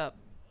she wakes up,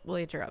 we'll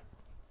age her up.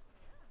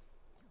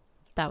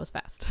 That was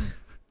fast.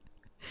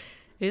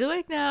 She's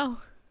awake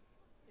now.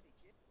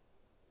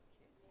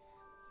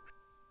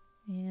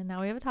 And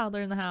now we have a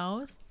toddler in the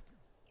house.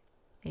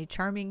 A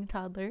charming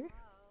toddler.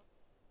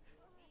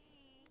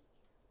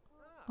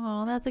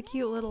 Oh, that's a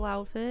cute little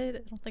outfit.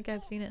 I don't think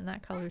I've seen it in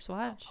that color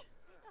swatch.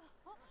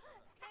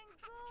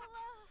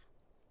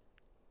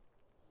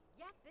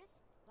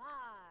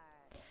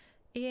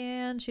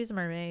 And she's a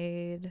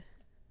mermaid.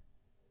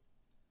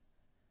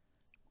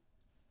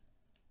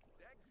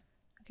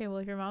 Okay, well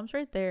if your mom's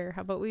right there,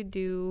 how about we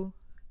do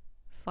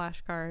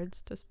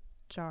flashcards to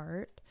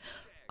start?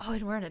 Oh,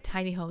 and we're in a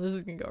tiny home. This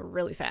is gonna go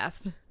really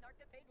fast.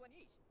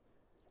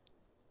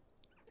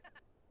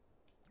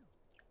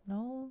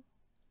 No?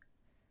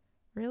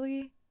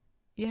 Really?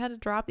 You had to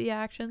drop the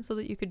action so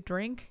that you could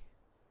drink?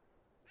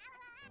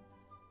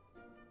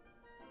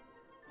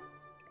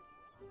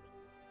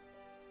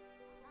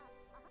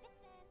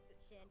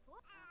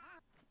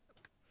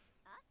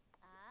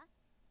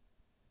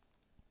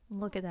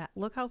 Look at that.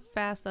 Look how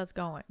fast that's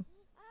going.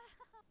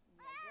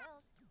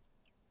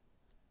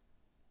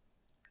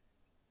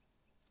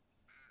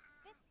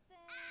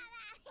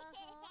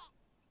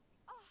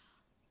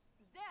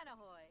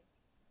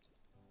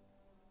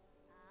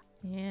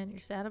 And you're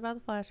sad about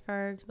the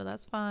flashcards, but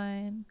that's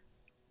fine.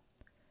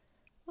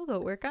 We'll go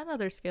work on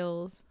other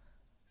skills.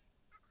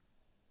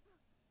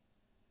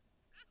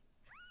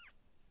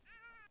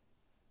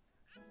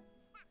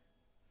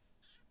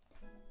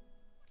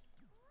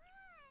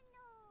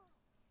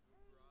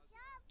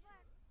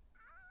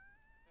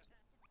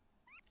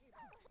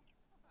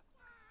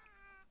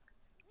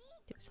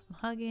 Do some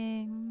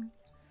hugging.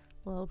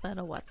 A little bit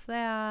of what's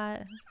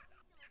that.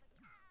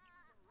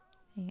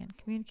 And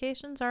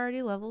communication's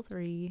already level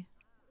 3.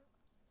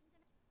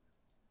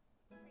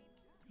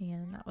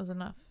 And that was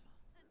enough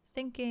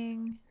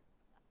thinking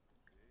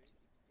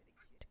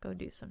to go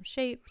do some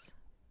shapes.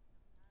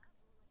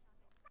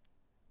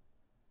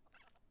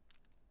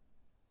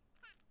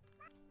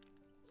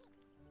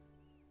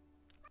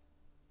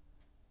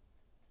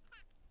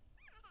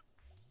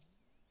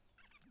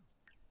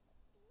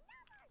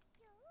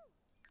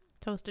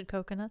 Toasted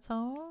coconuts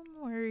home?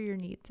 Where are your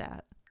needs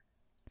at?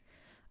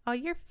 Oh,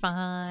 you're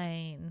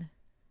fine.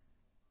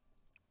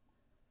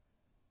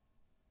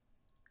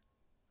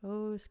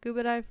 Oh,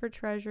 scuba dive for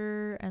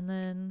treasure and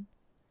then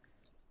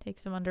take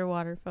some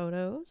underwater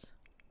photos.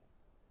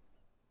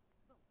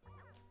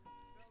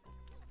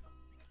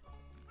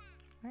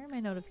 Why are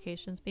my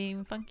notifications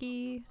being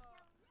funky?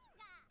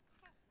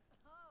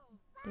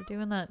 They're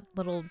doing that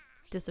little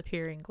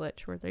disappearing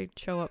glitch where they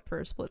show up for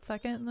a split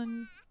second and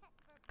then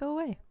go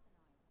away.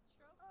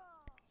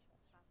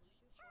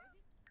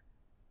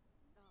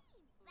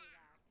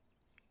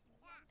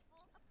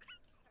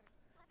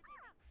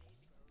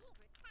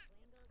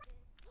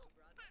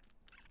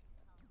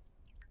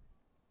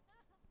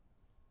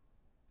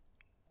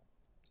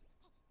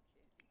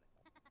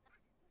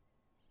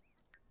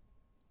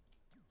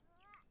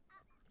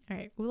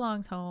 Alright,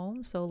 Oolong's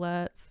home, so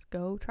let's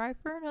go try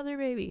for another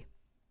baby.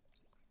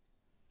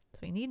 So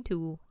we need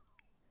to.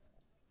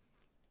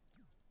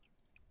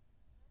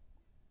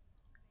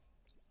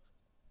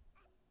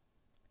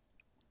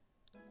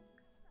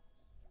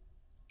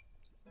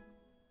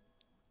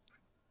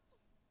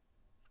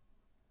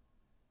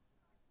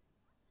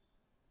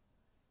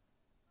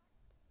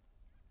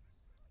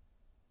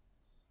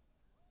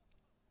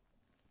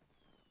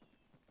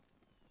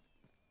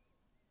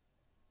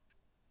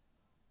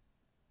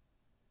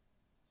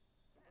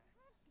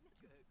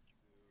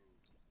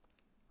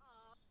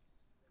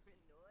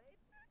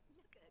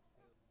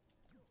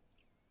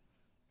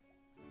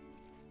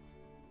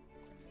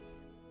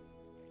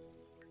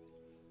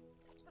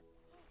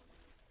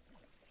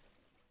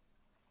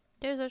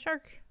 There's a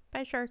shark.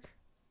 Bye, shark.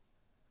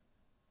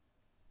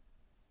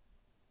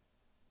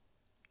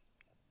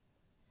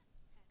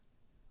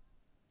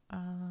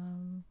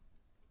 Are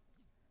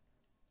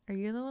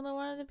you the one that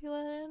wanted to be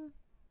let in?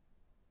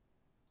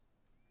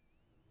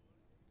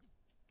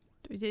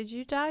 Did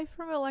you die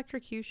from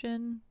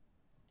electrocution?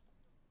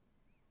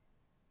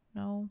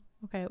 No?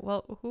 Okay,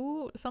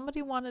 well,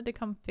 somebody wanted to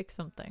come fix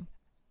something.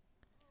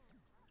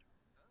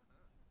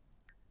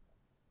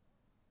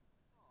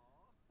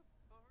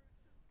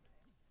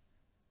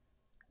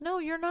 No,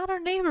 you're not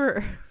our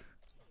neighbor.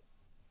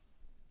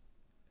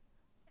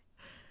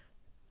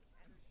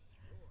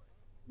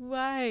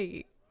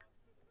 Why?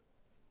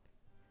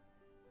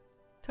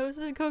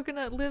 Toasted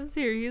Coconut lives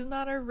here. He's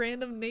not our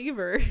random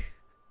neighbor.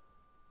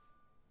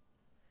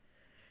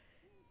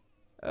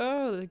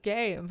 Oh, the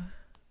game.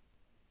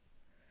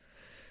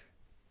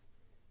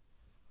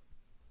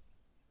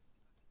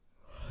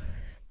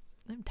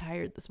 I'm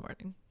tired this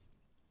morning.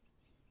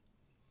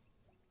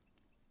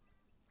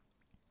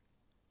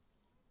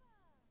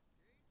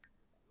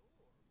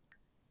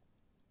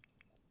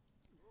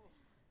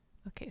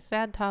 Okay,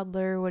 sad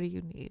toddler, what do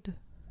you need?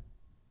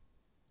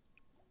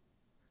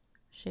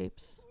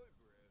 Shapes.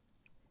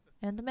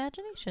 And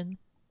imagination.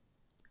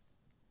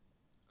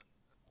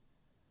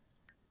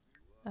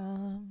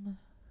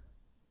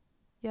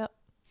 Yep.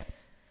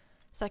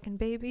 Second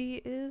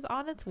baby is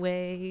on its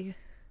way.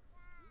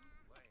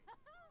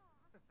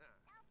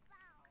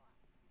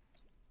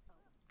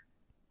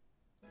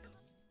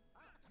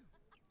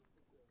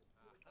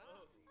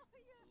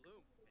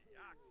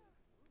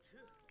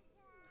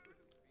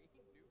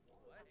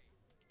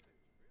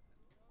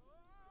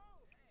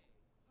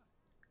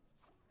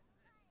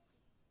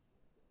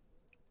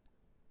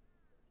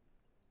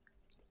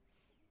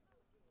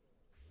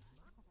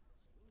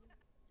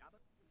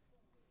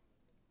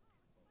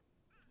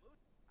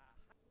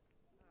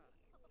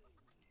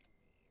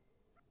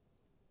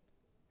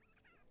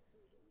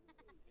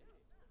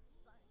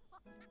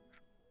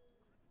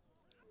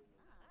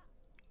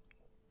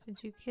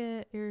 Did you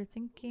get your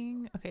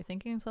thinking? Okay,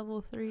 thinking's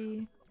level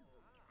 3.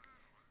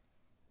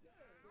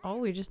 Oh,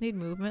 we just need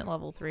movement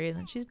level 3 and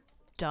then she's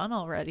done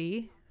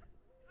already.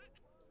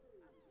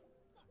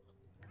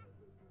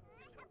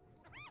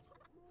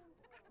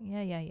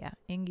 Yeah.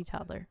 Ingy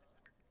toddler.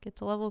 Get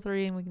to level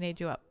 3 and we can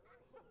age you up.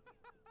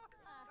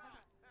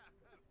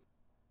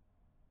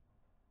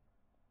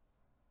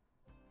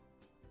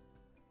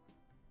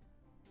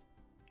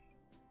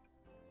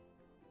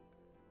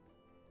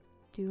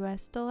 Do I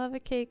still have a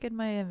cake in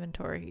my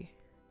inventory?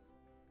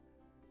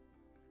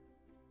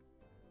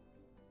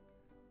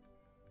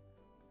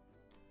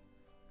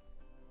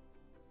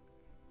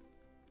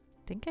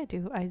 I think I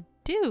do. I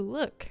do!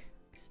 Look!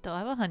 Still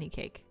have a honey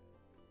cake.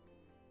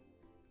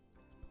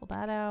 Pull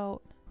that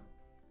out.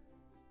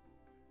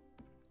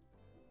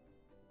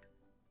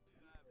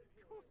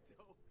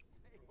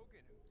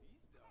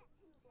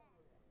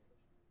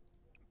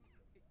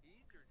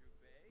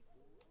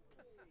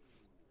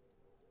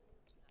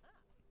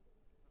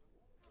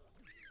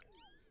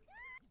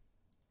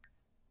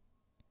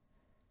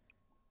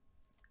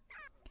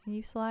 Can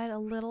you slide a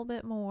little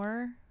bit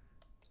more?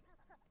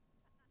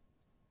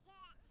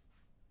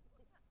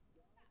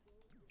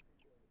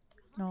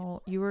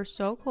 No, you were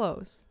so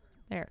close.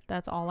 There,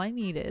 that's all I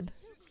needed.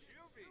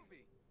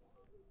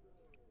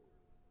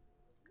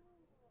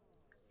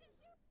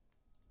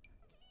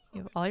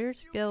 You have all your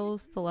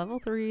skills to level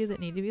 3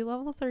 that need to be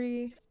level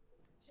 3.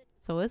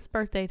 So it's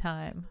birthday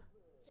time.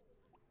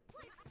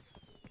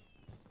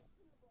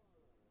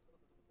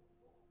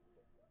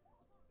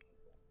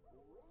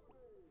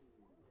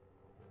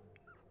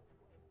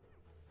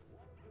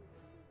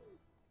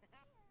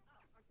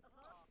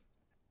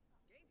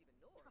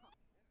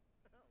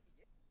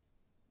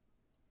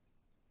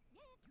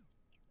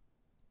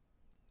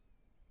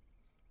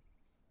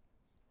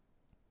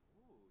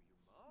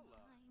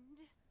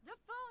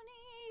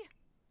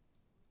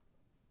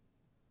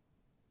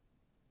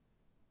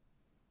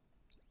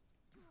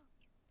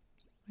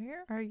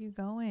 Where are you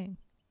going?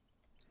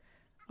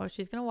 Oh,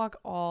 she's gonna walk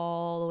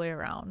all the way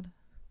around.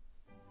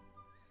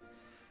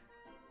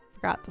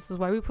 Forgot, this is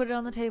why we put it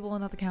on the table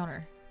and not the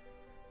counter.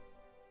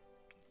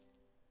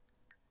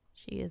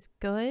 She is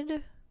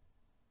good.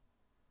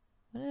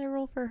 What did I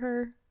roll for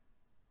her?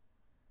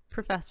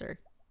 Professor.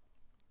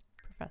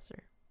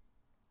 Professor.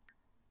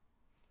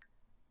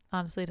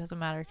 Honestly, it doesn't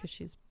matter because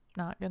she's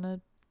not gonna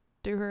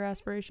do her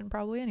aspiration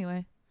probably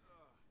anyway.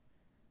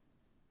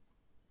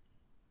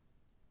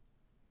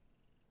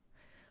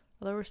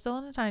 Although we're still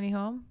in a tiny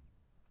home.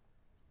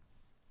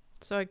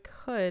 So I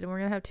could, and we're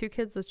gonna have 2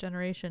 kids this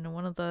generation, and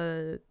one of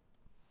the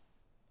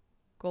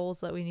goals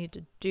that we need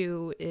to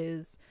do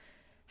is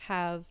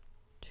have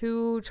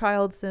 2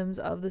 child sims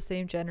of the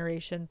same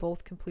generation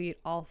both complete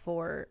all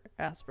 4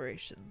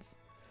 aspirations.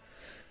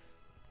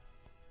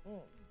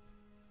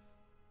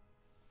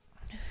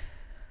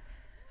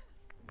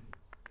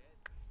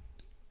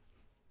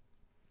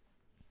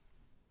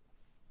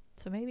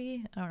 So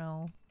maybe, I don't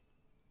know.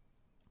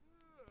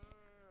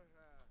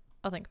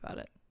 I'll think about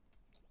it.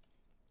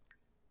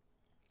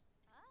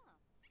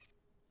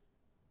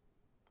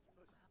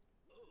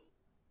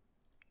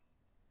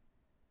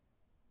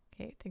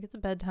 Okay, I think it's a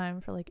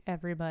bedtime for like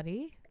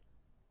everybody.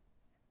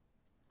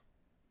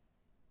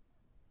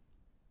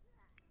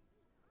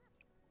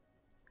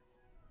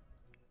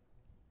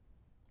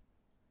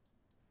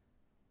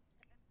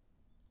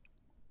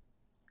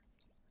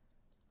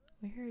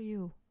 Where are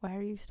you? Why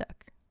are you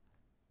stuck?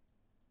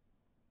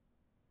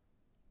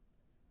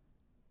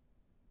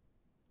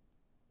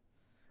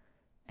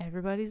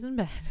 Everybody's in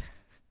bed.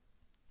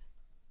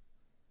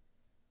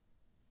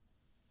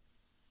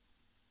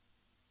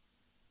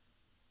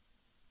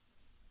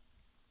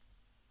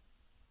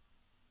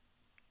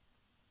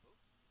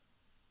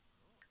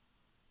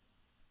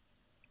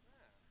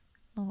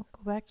 Oh,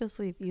 go back to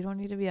sleep. You don't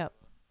need to be up.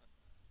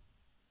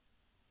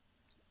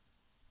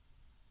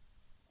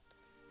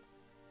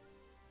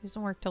 He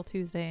doesn't work till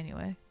Tuesday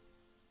anyway.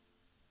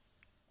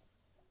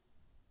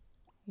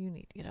 You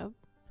need to get up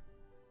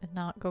and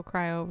not go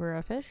cry over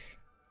a fish.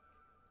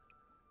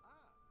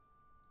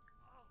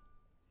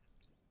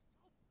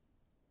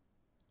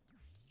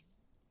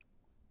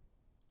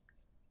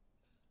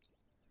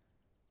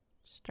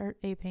 Start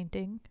a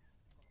painting.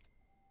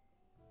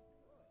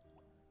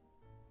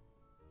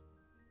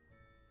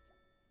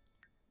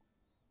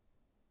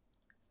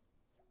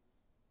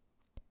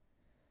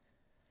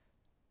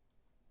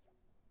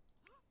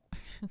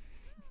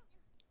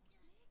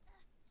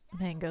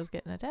 Mango's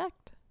getting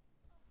attacked.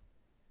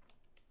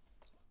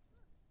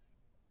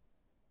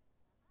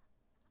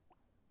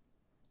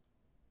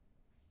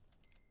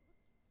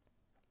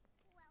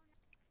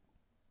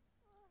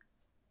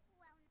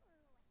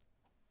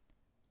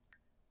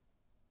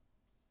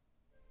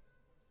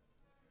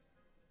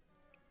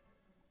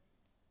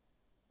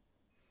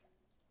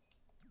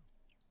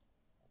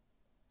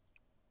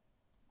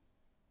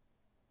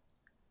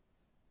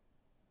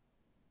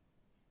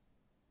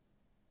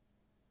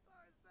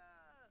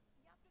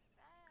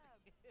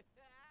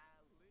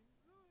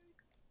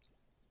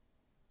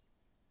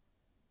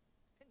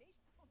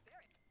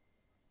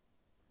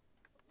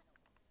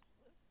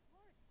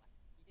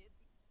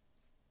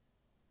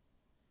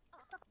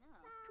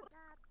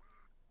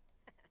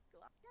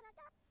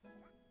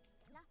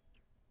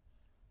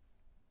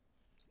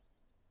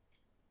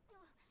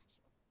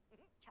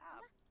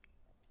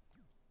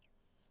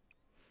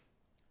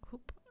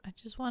 Oop, I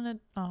just wanted.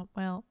 Oh,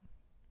 well.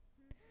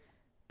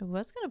 I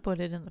was gonna put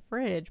it in the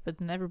fridge, but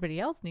then everybody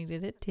else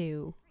needed it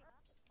too.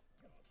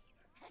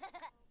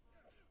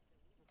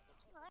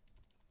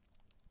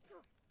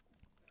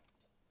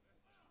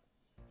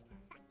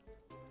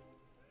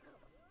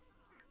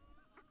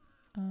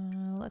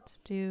 Let's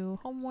do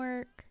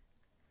homework.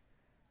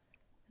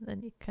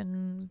 Then you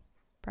can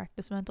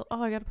practice mental.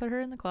 Oh, I gotta put her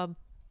in the club.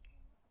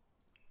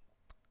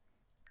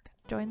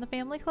 Join the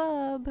family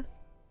club.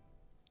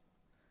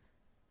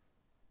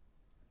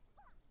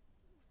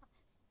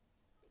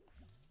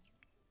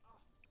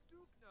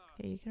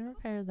 Okay, you can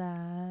repair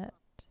that.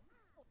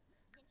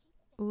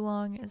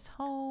 Oolong is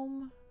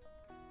home.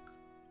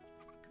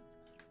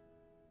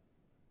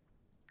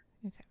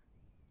 Okay.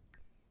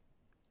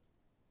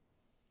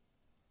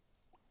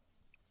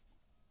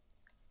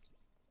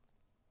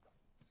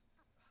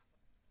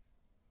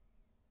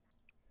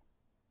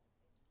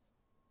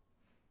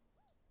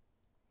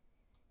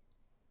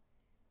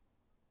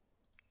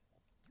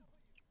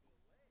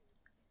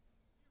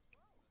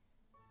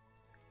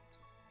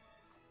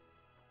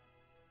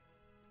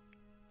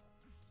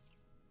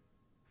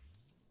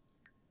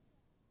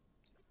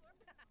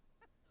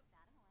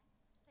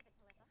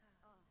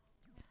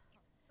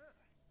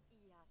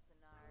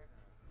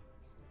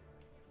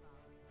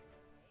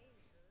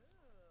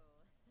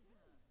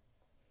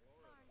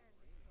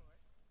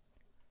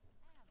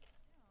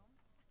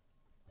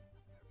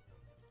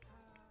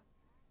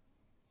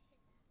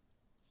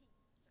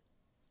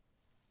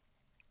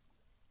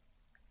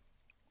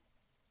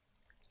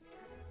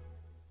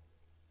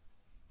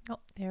 Oh,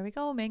 there we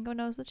go. Mango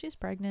knows that she's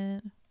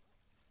pregnant.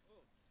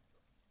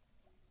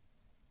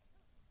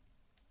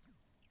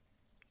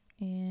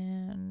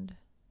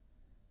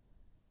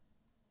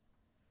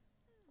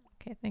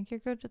 Okay, I think you're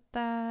good with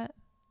that.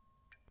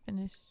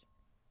 Finish.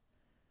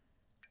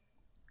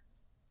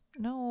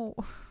 No.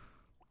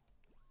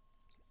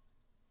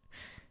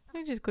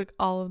 I just click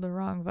all of the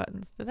wrong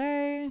buttons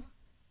today.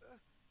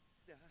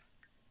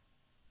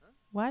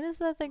 Why does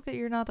that think that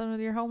you're not done with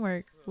your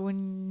homework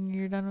when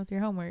you're done with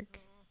your homework?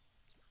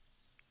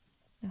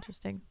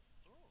 Interesting.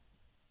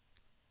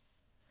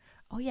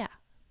 Oh yeah.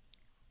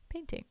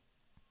 Painting.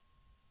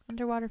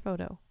 Underwater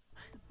photo.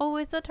 Oh,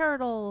 it's a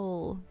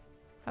turtle.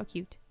 How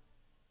cute.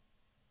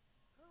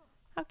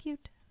 How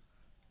cute.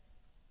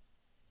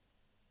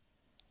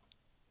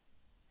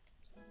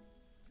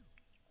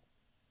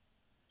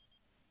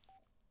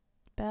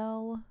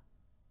 Bell.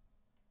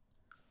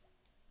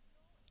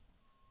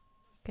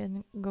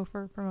 Can go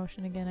for a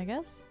promotion again, I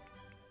guess.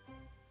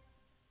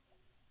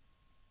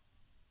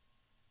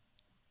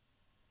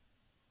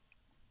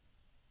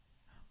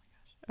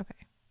 Okay.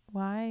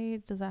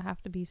 Why does that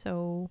have to be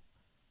so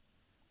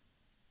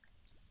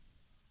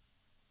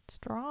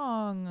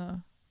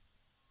strong?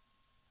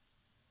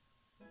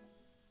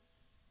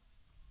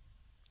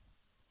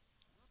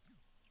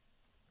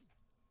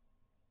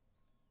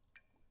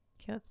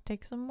 Okay, let's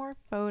take some more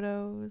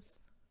photos.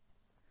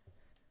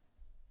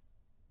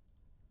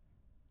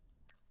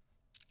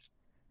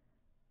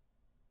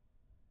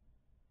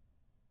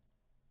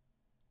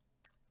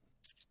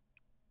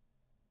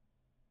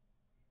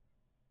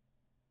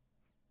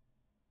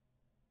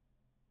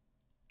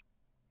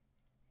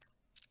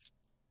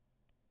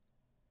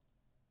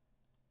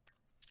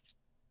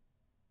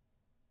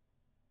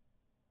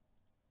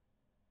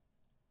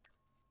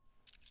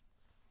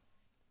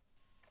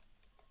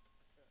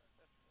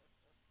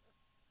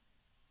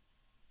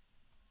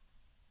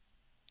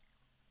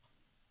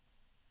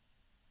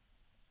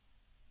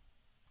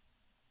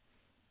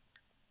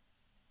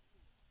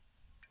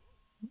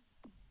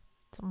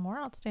 Some more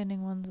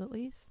outstanding ones at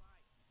least.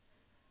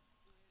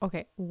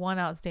 Okay, one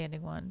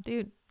outstanding one.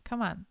 Dude,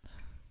 come on.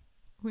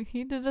 We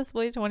need to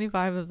display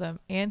 25 of them,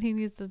 and he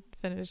needs to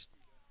finish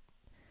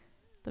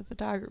the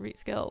photography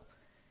skill.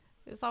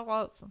 It's all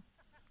close.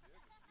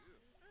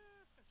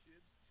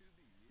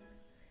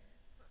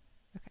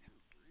 Okay.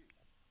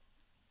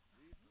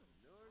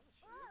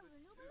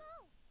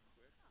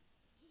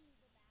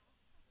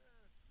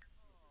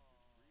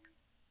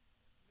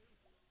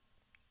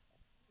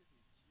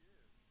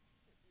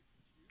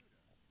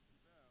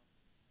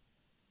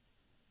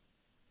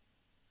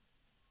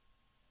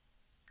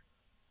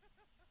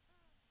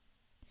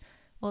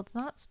 Well, it's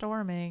not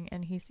storming,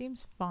 and he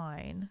seems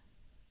fine.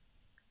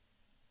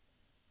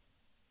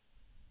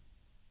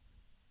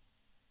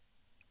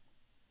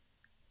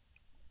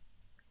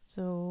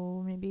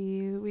 So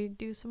maybe we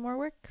do some more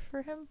work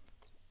for him.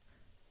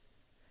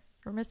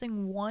 We're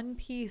missing one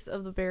piece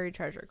of the buried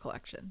treasure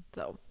collection,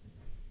 so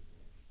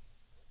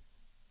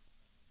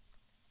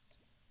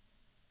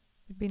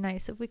it'd be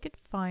nice if we could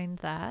find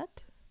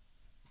that.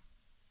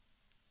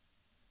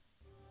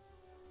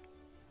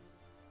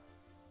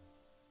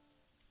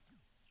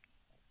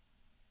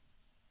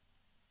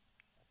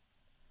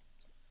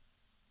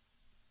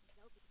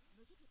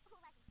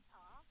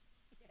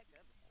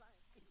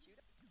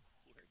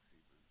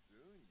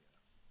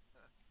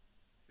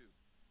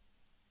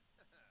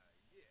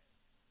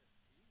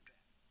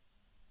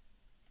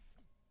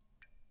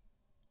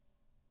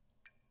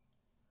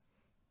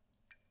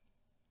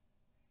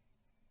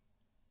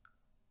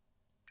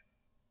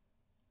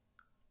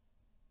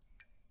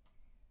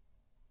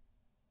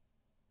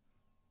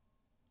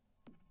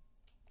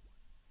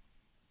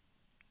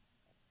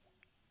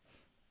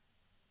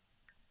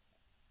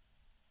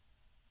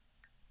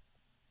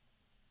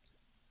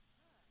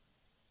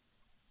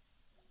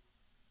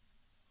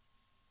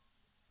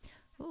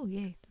 Oh,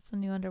 yay. That's a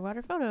new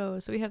underwater photo.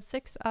 So we have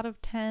 6 out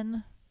of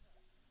 10.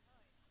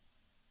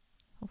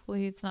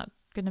 Hopefully it's not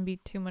going to be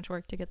too much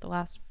work to get the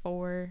last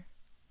 4.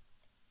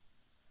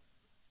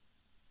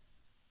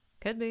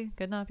 Could be.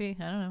 Could not be.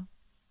 I don't know.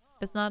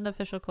 It's not an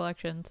official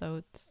collection, so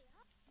it's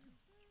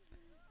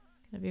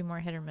going to be more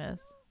hit or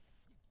miss.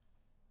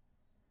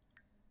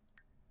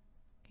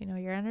 Okay, no,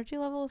 your energy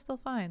level is still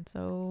fine,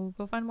 so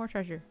go find more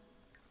treasure.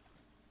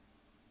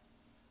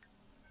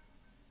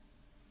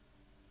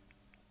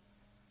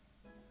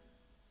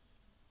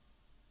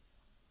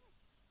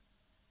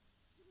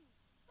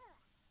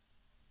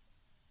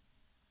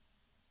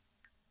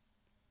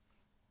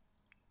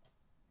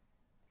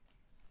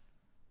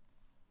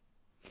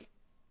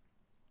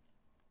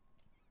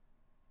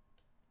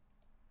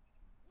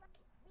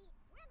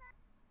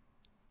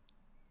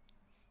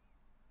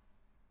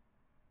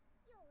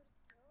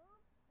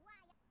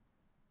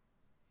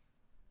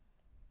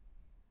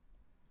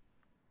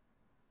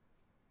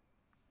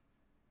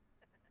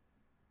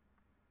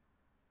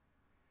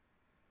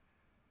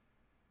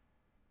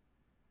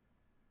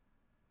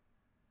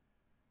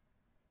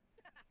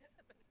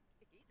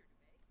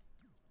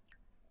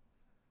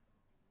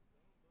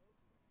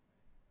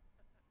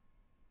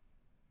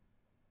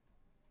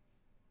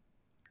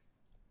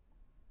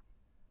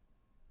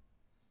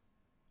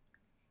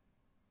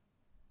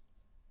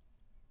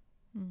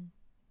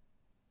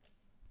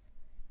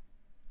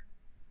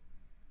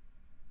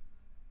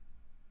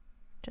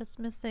 Just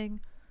missing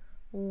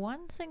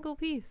one single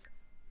piece.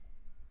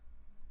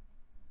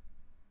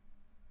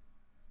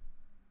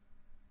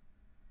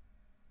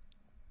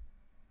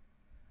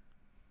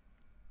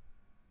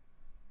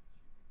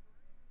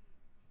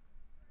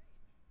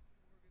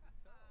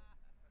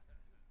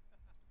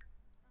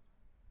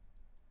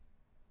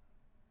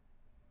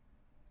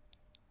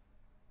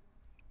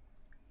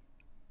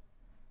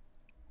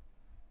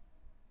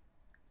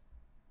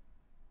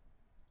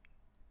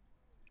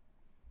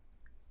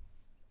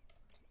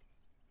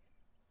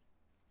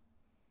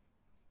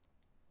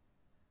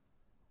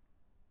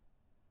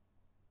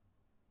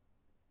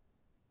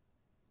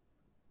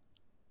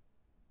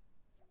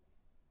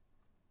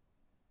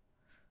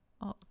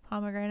 Oh,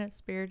 pomegranate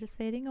spirit is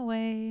fading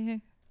away.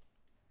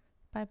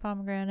 Bye,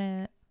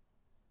 pomegranate.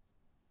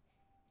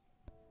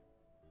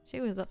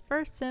 She was the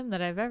first sim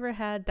that I've ever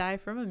had die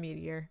from a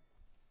meteor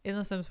in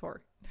The Sims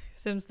 4.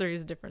 Sims 3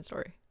 is a different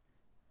story.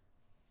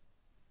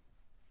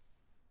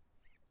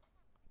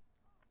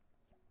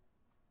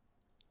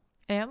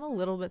 I am a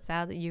little bit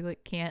sad that you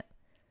can't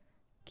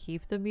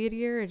keep the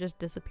meteor. It just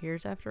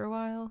disappears after a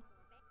while.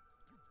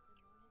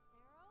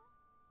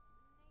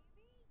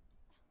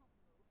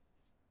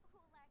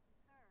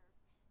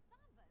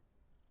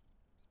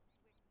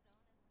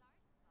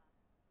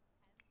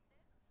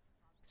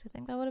 So I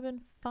think that would have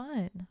been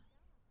fun.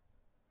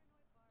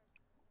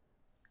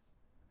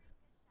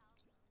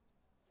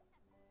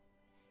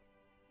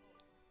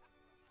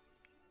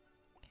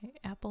 Okay,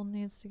 Apple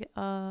needs to get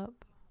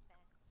up.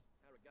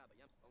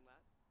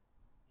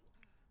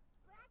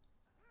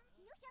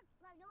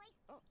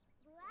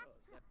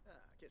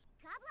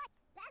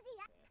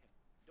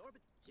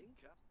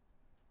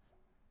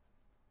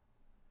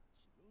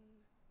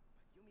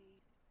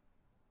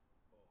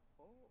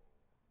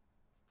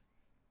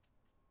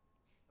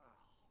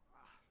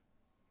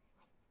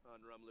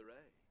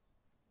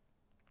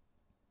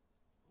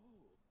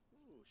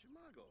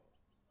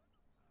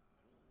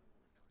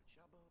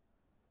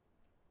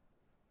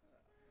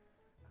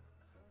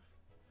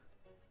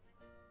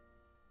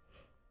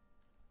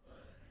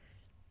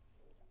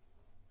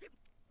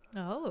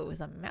 Oh, it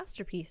was a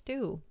masterpiece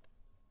too.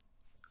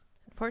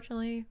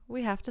 Unfortunately,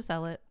 we have to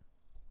sell it.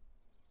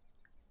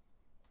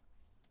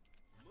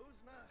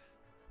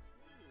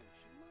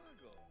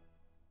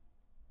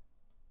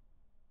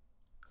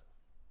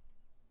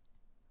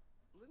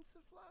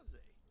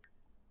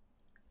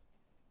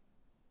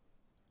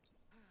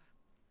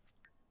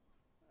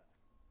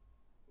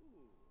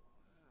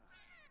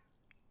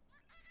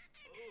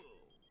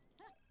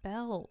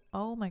 Bell.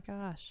 Oh my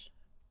gosh.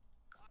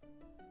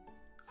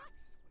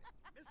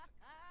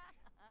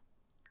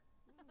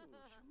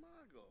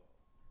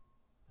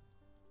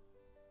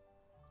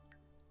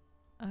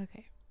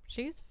 Okay,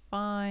 she's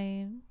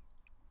fine.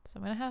 So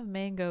I'm gonna have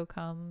Mango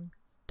come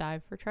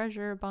dive for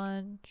treasure a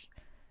bunch.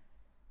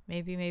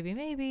 Maybe, maybe,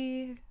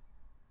 maybe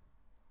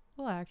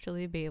we'll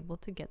actually be able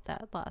to get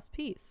that last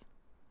piece.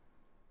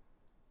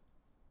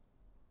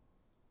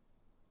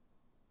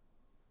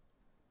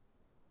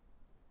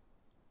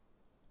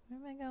 Where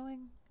am I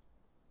going?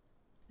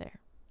 There.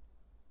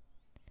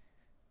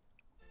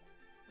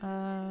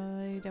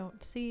 I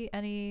don't see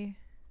any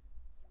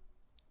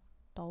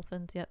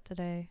dolphins yet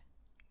today.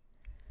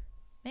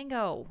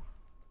 Mango!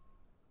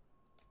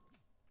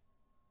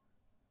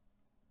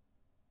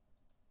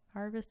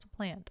 Harvest a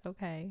plant.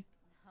 Okay.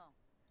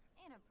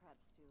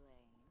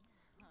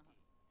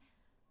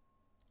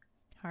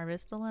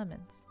 Harvest the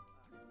lemons.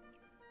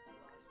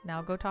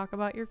 Now go talk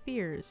about your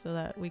fears so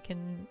that we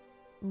can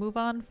move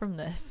on from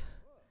this.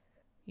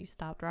 You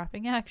stop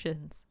dropping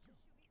actions.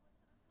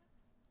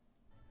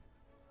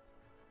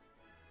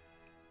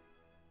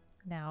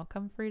 Now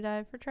come free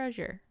dive for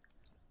treasure.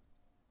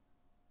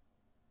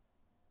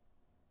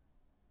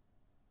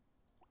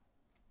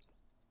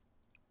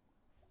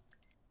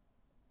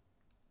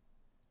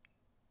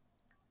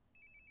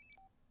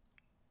 Oh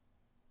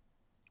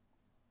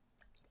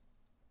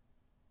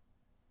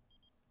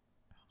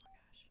my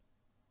gosh.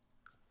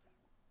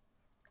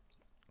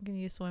 Can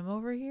you swim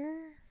over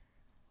here?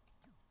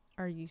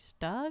 Are you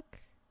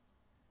stuck?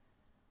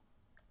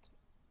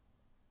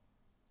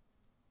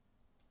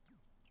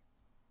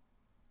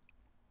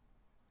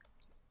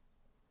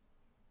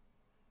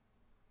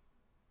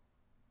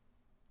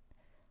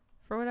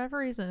 For whatever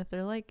reason, if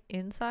they're like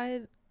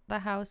inside the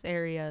house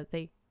area,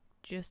 they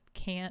just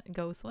can't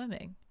go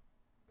swimming.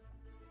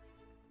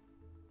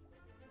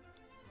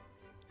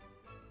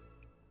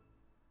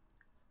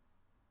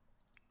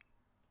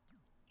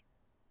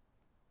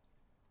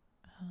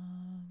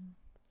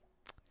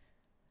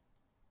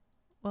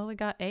 Well, we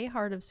got a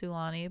Heart of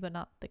Sulani, but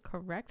not the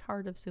correct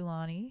Heart of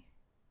Sulani.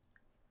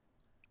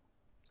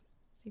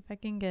 See if I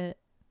can get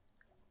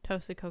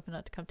Toasted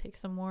Coconut to come take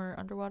some more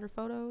underwater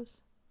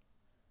photos.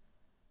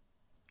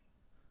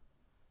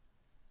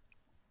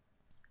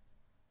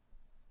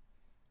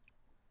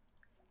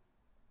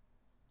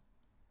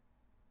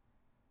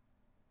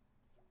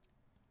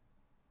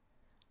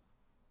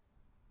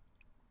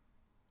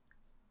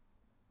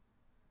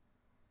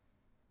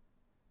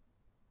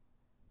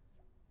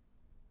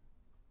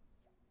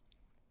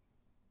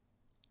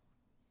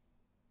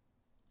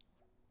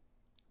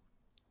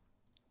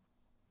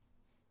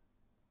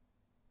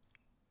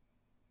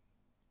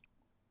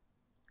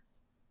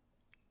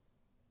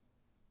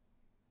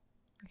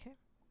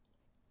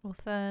 We'll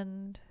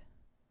send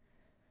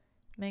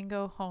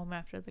Mango home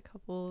after the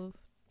couple of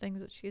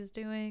things that she's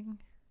doing.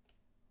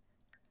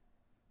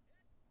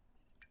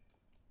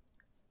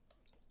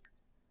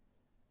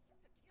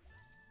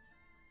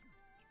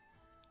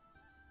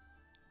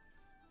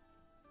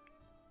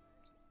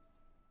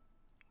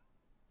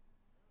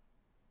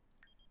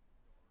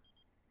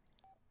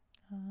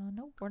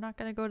 Nope, we're not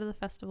gonna go to the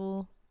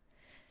festival.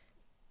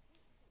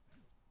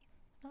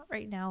 Not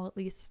right now, at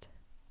least.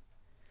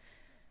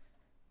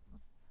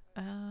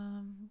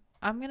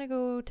 I'm gonna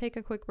go take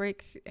a quick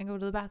break and go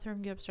to the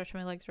bathroom, get up, stretch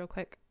my legs real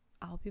quick.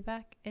 I'll be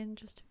back in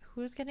just...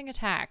 Who's getting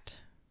attacked?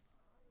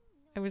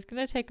 I was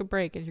gonna take a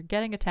break and you're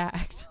getting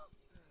attacked.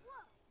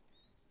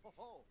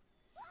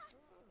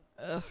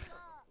 Ugh.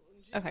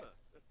 Okay.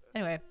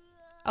 Anyway,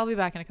 I'll be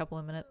back in a couple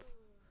of minutes.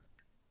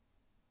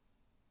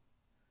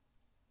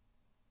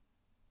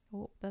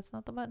 Oh, that's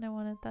not the button I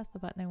wanted. That's the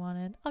button I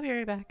wanted. I'll be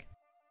right back.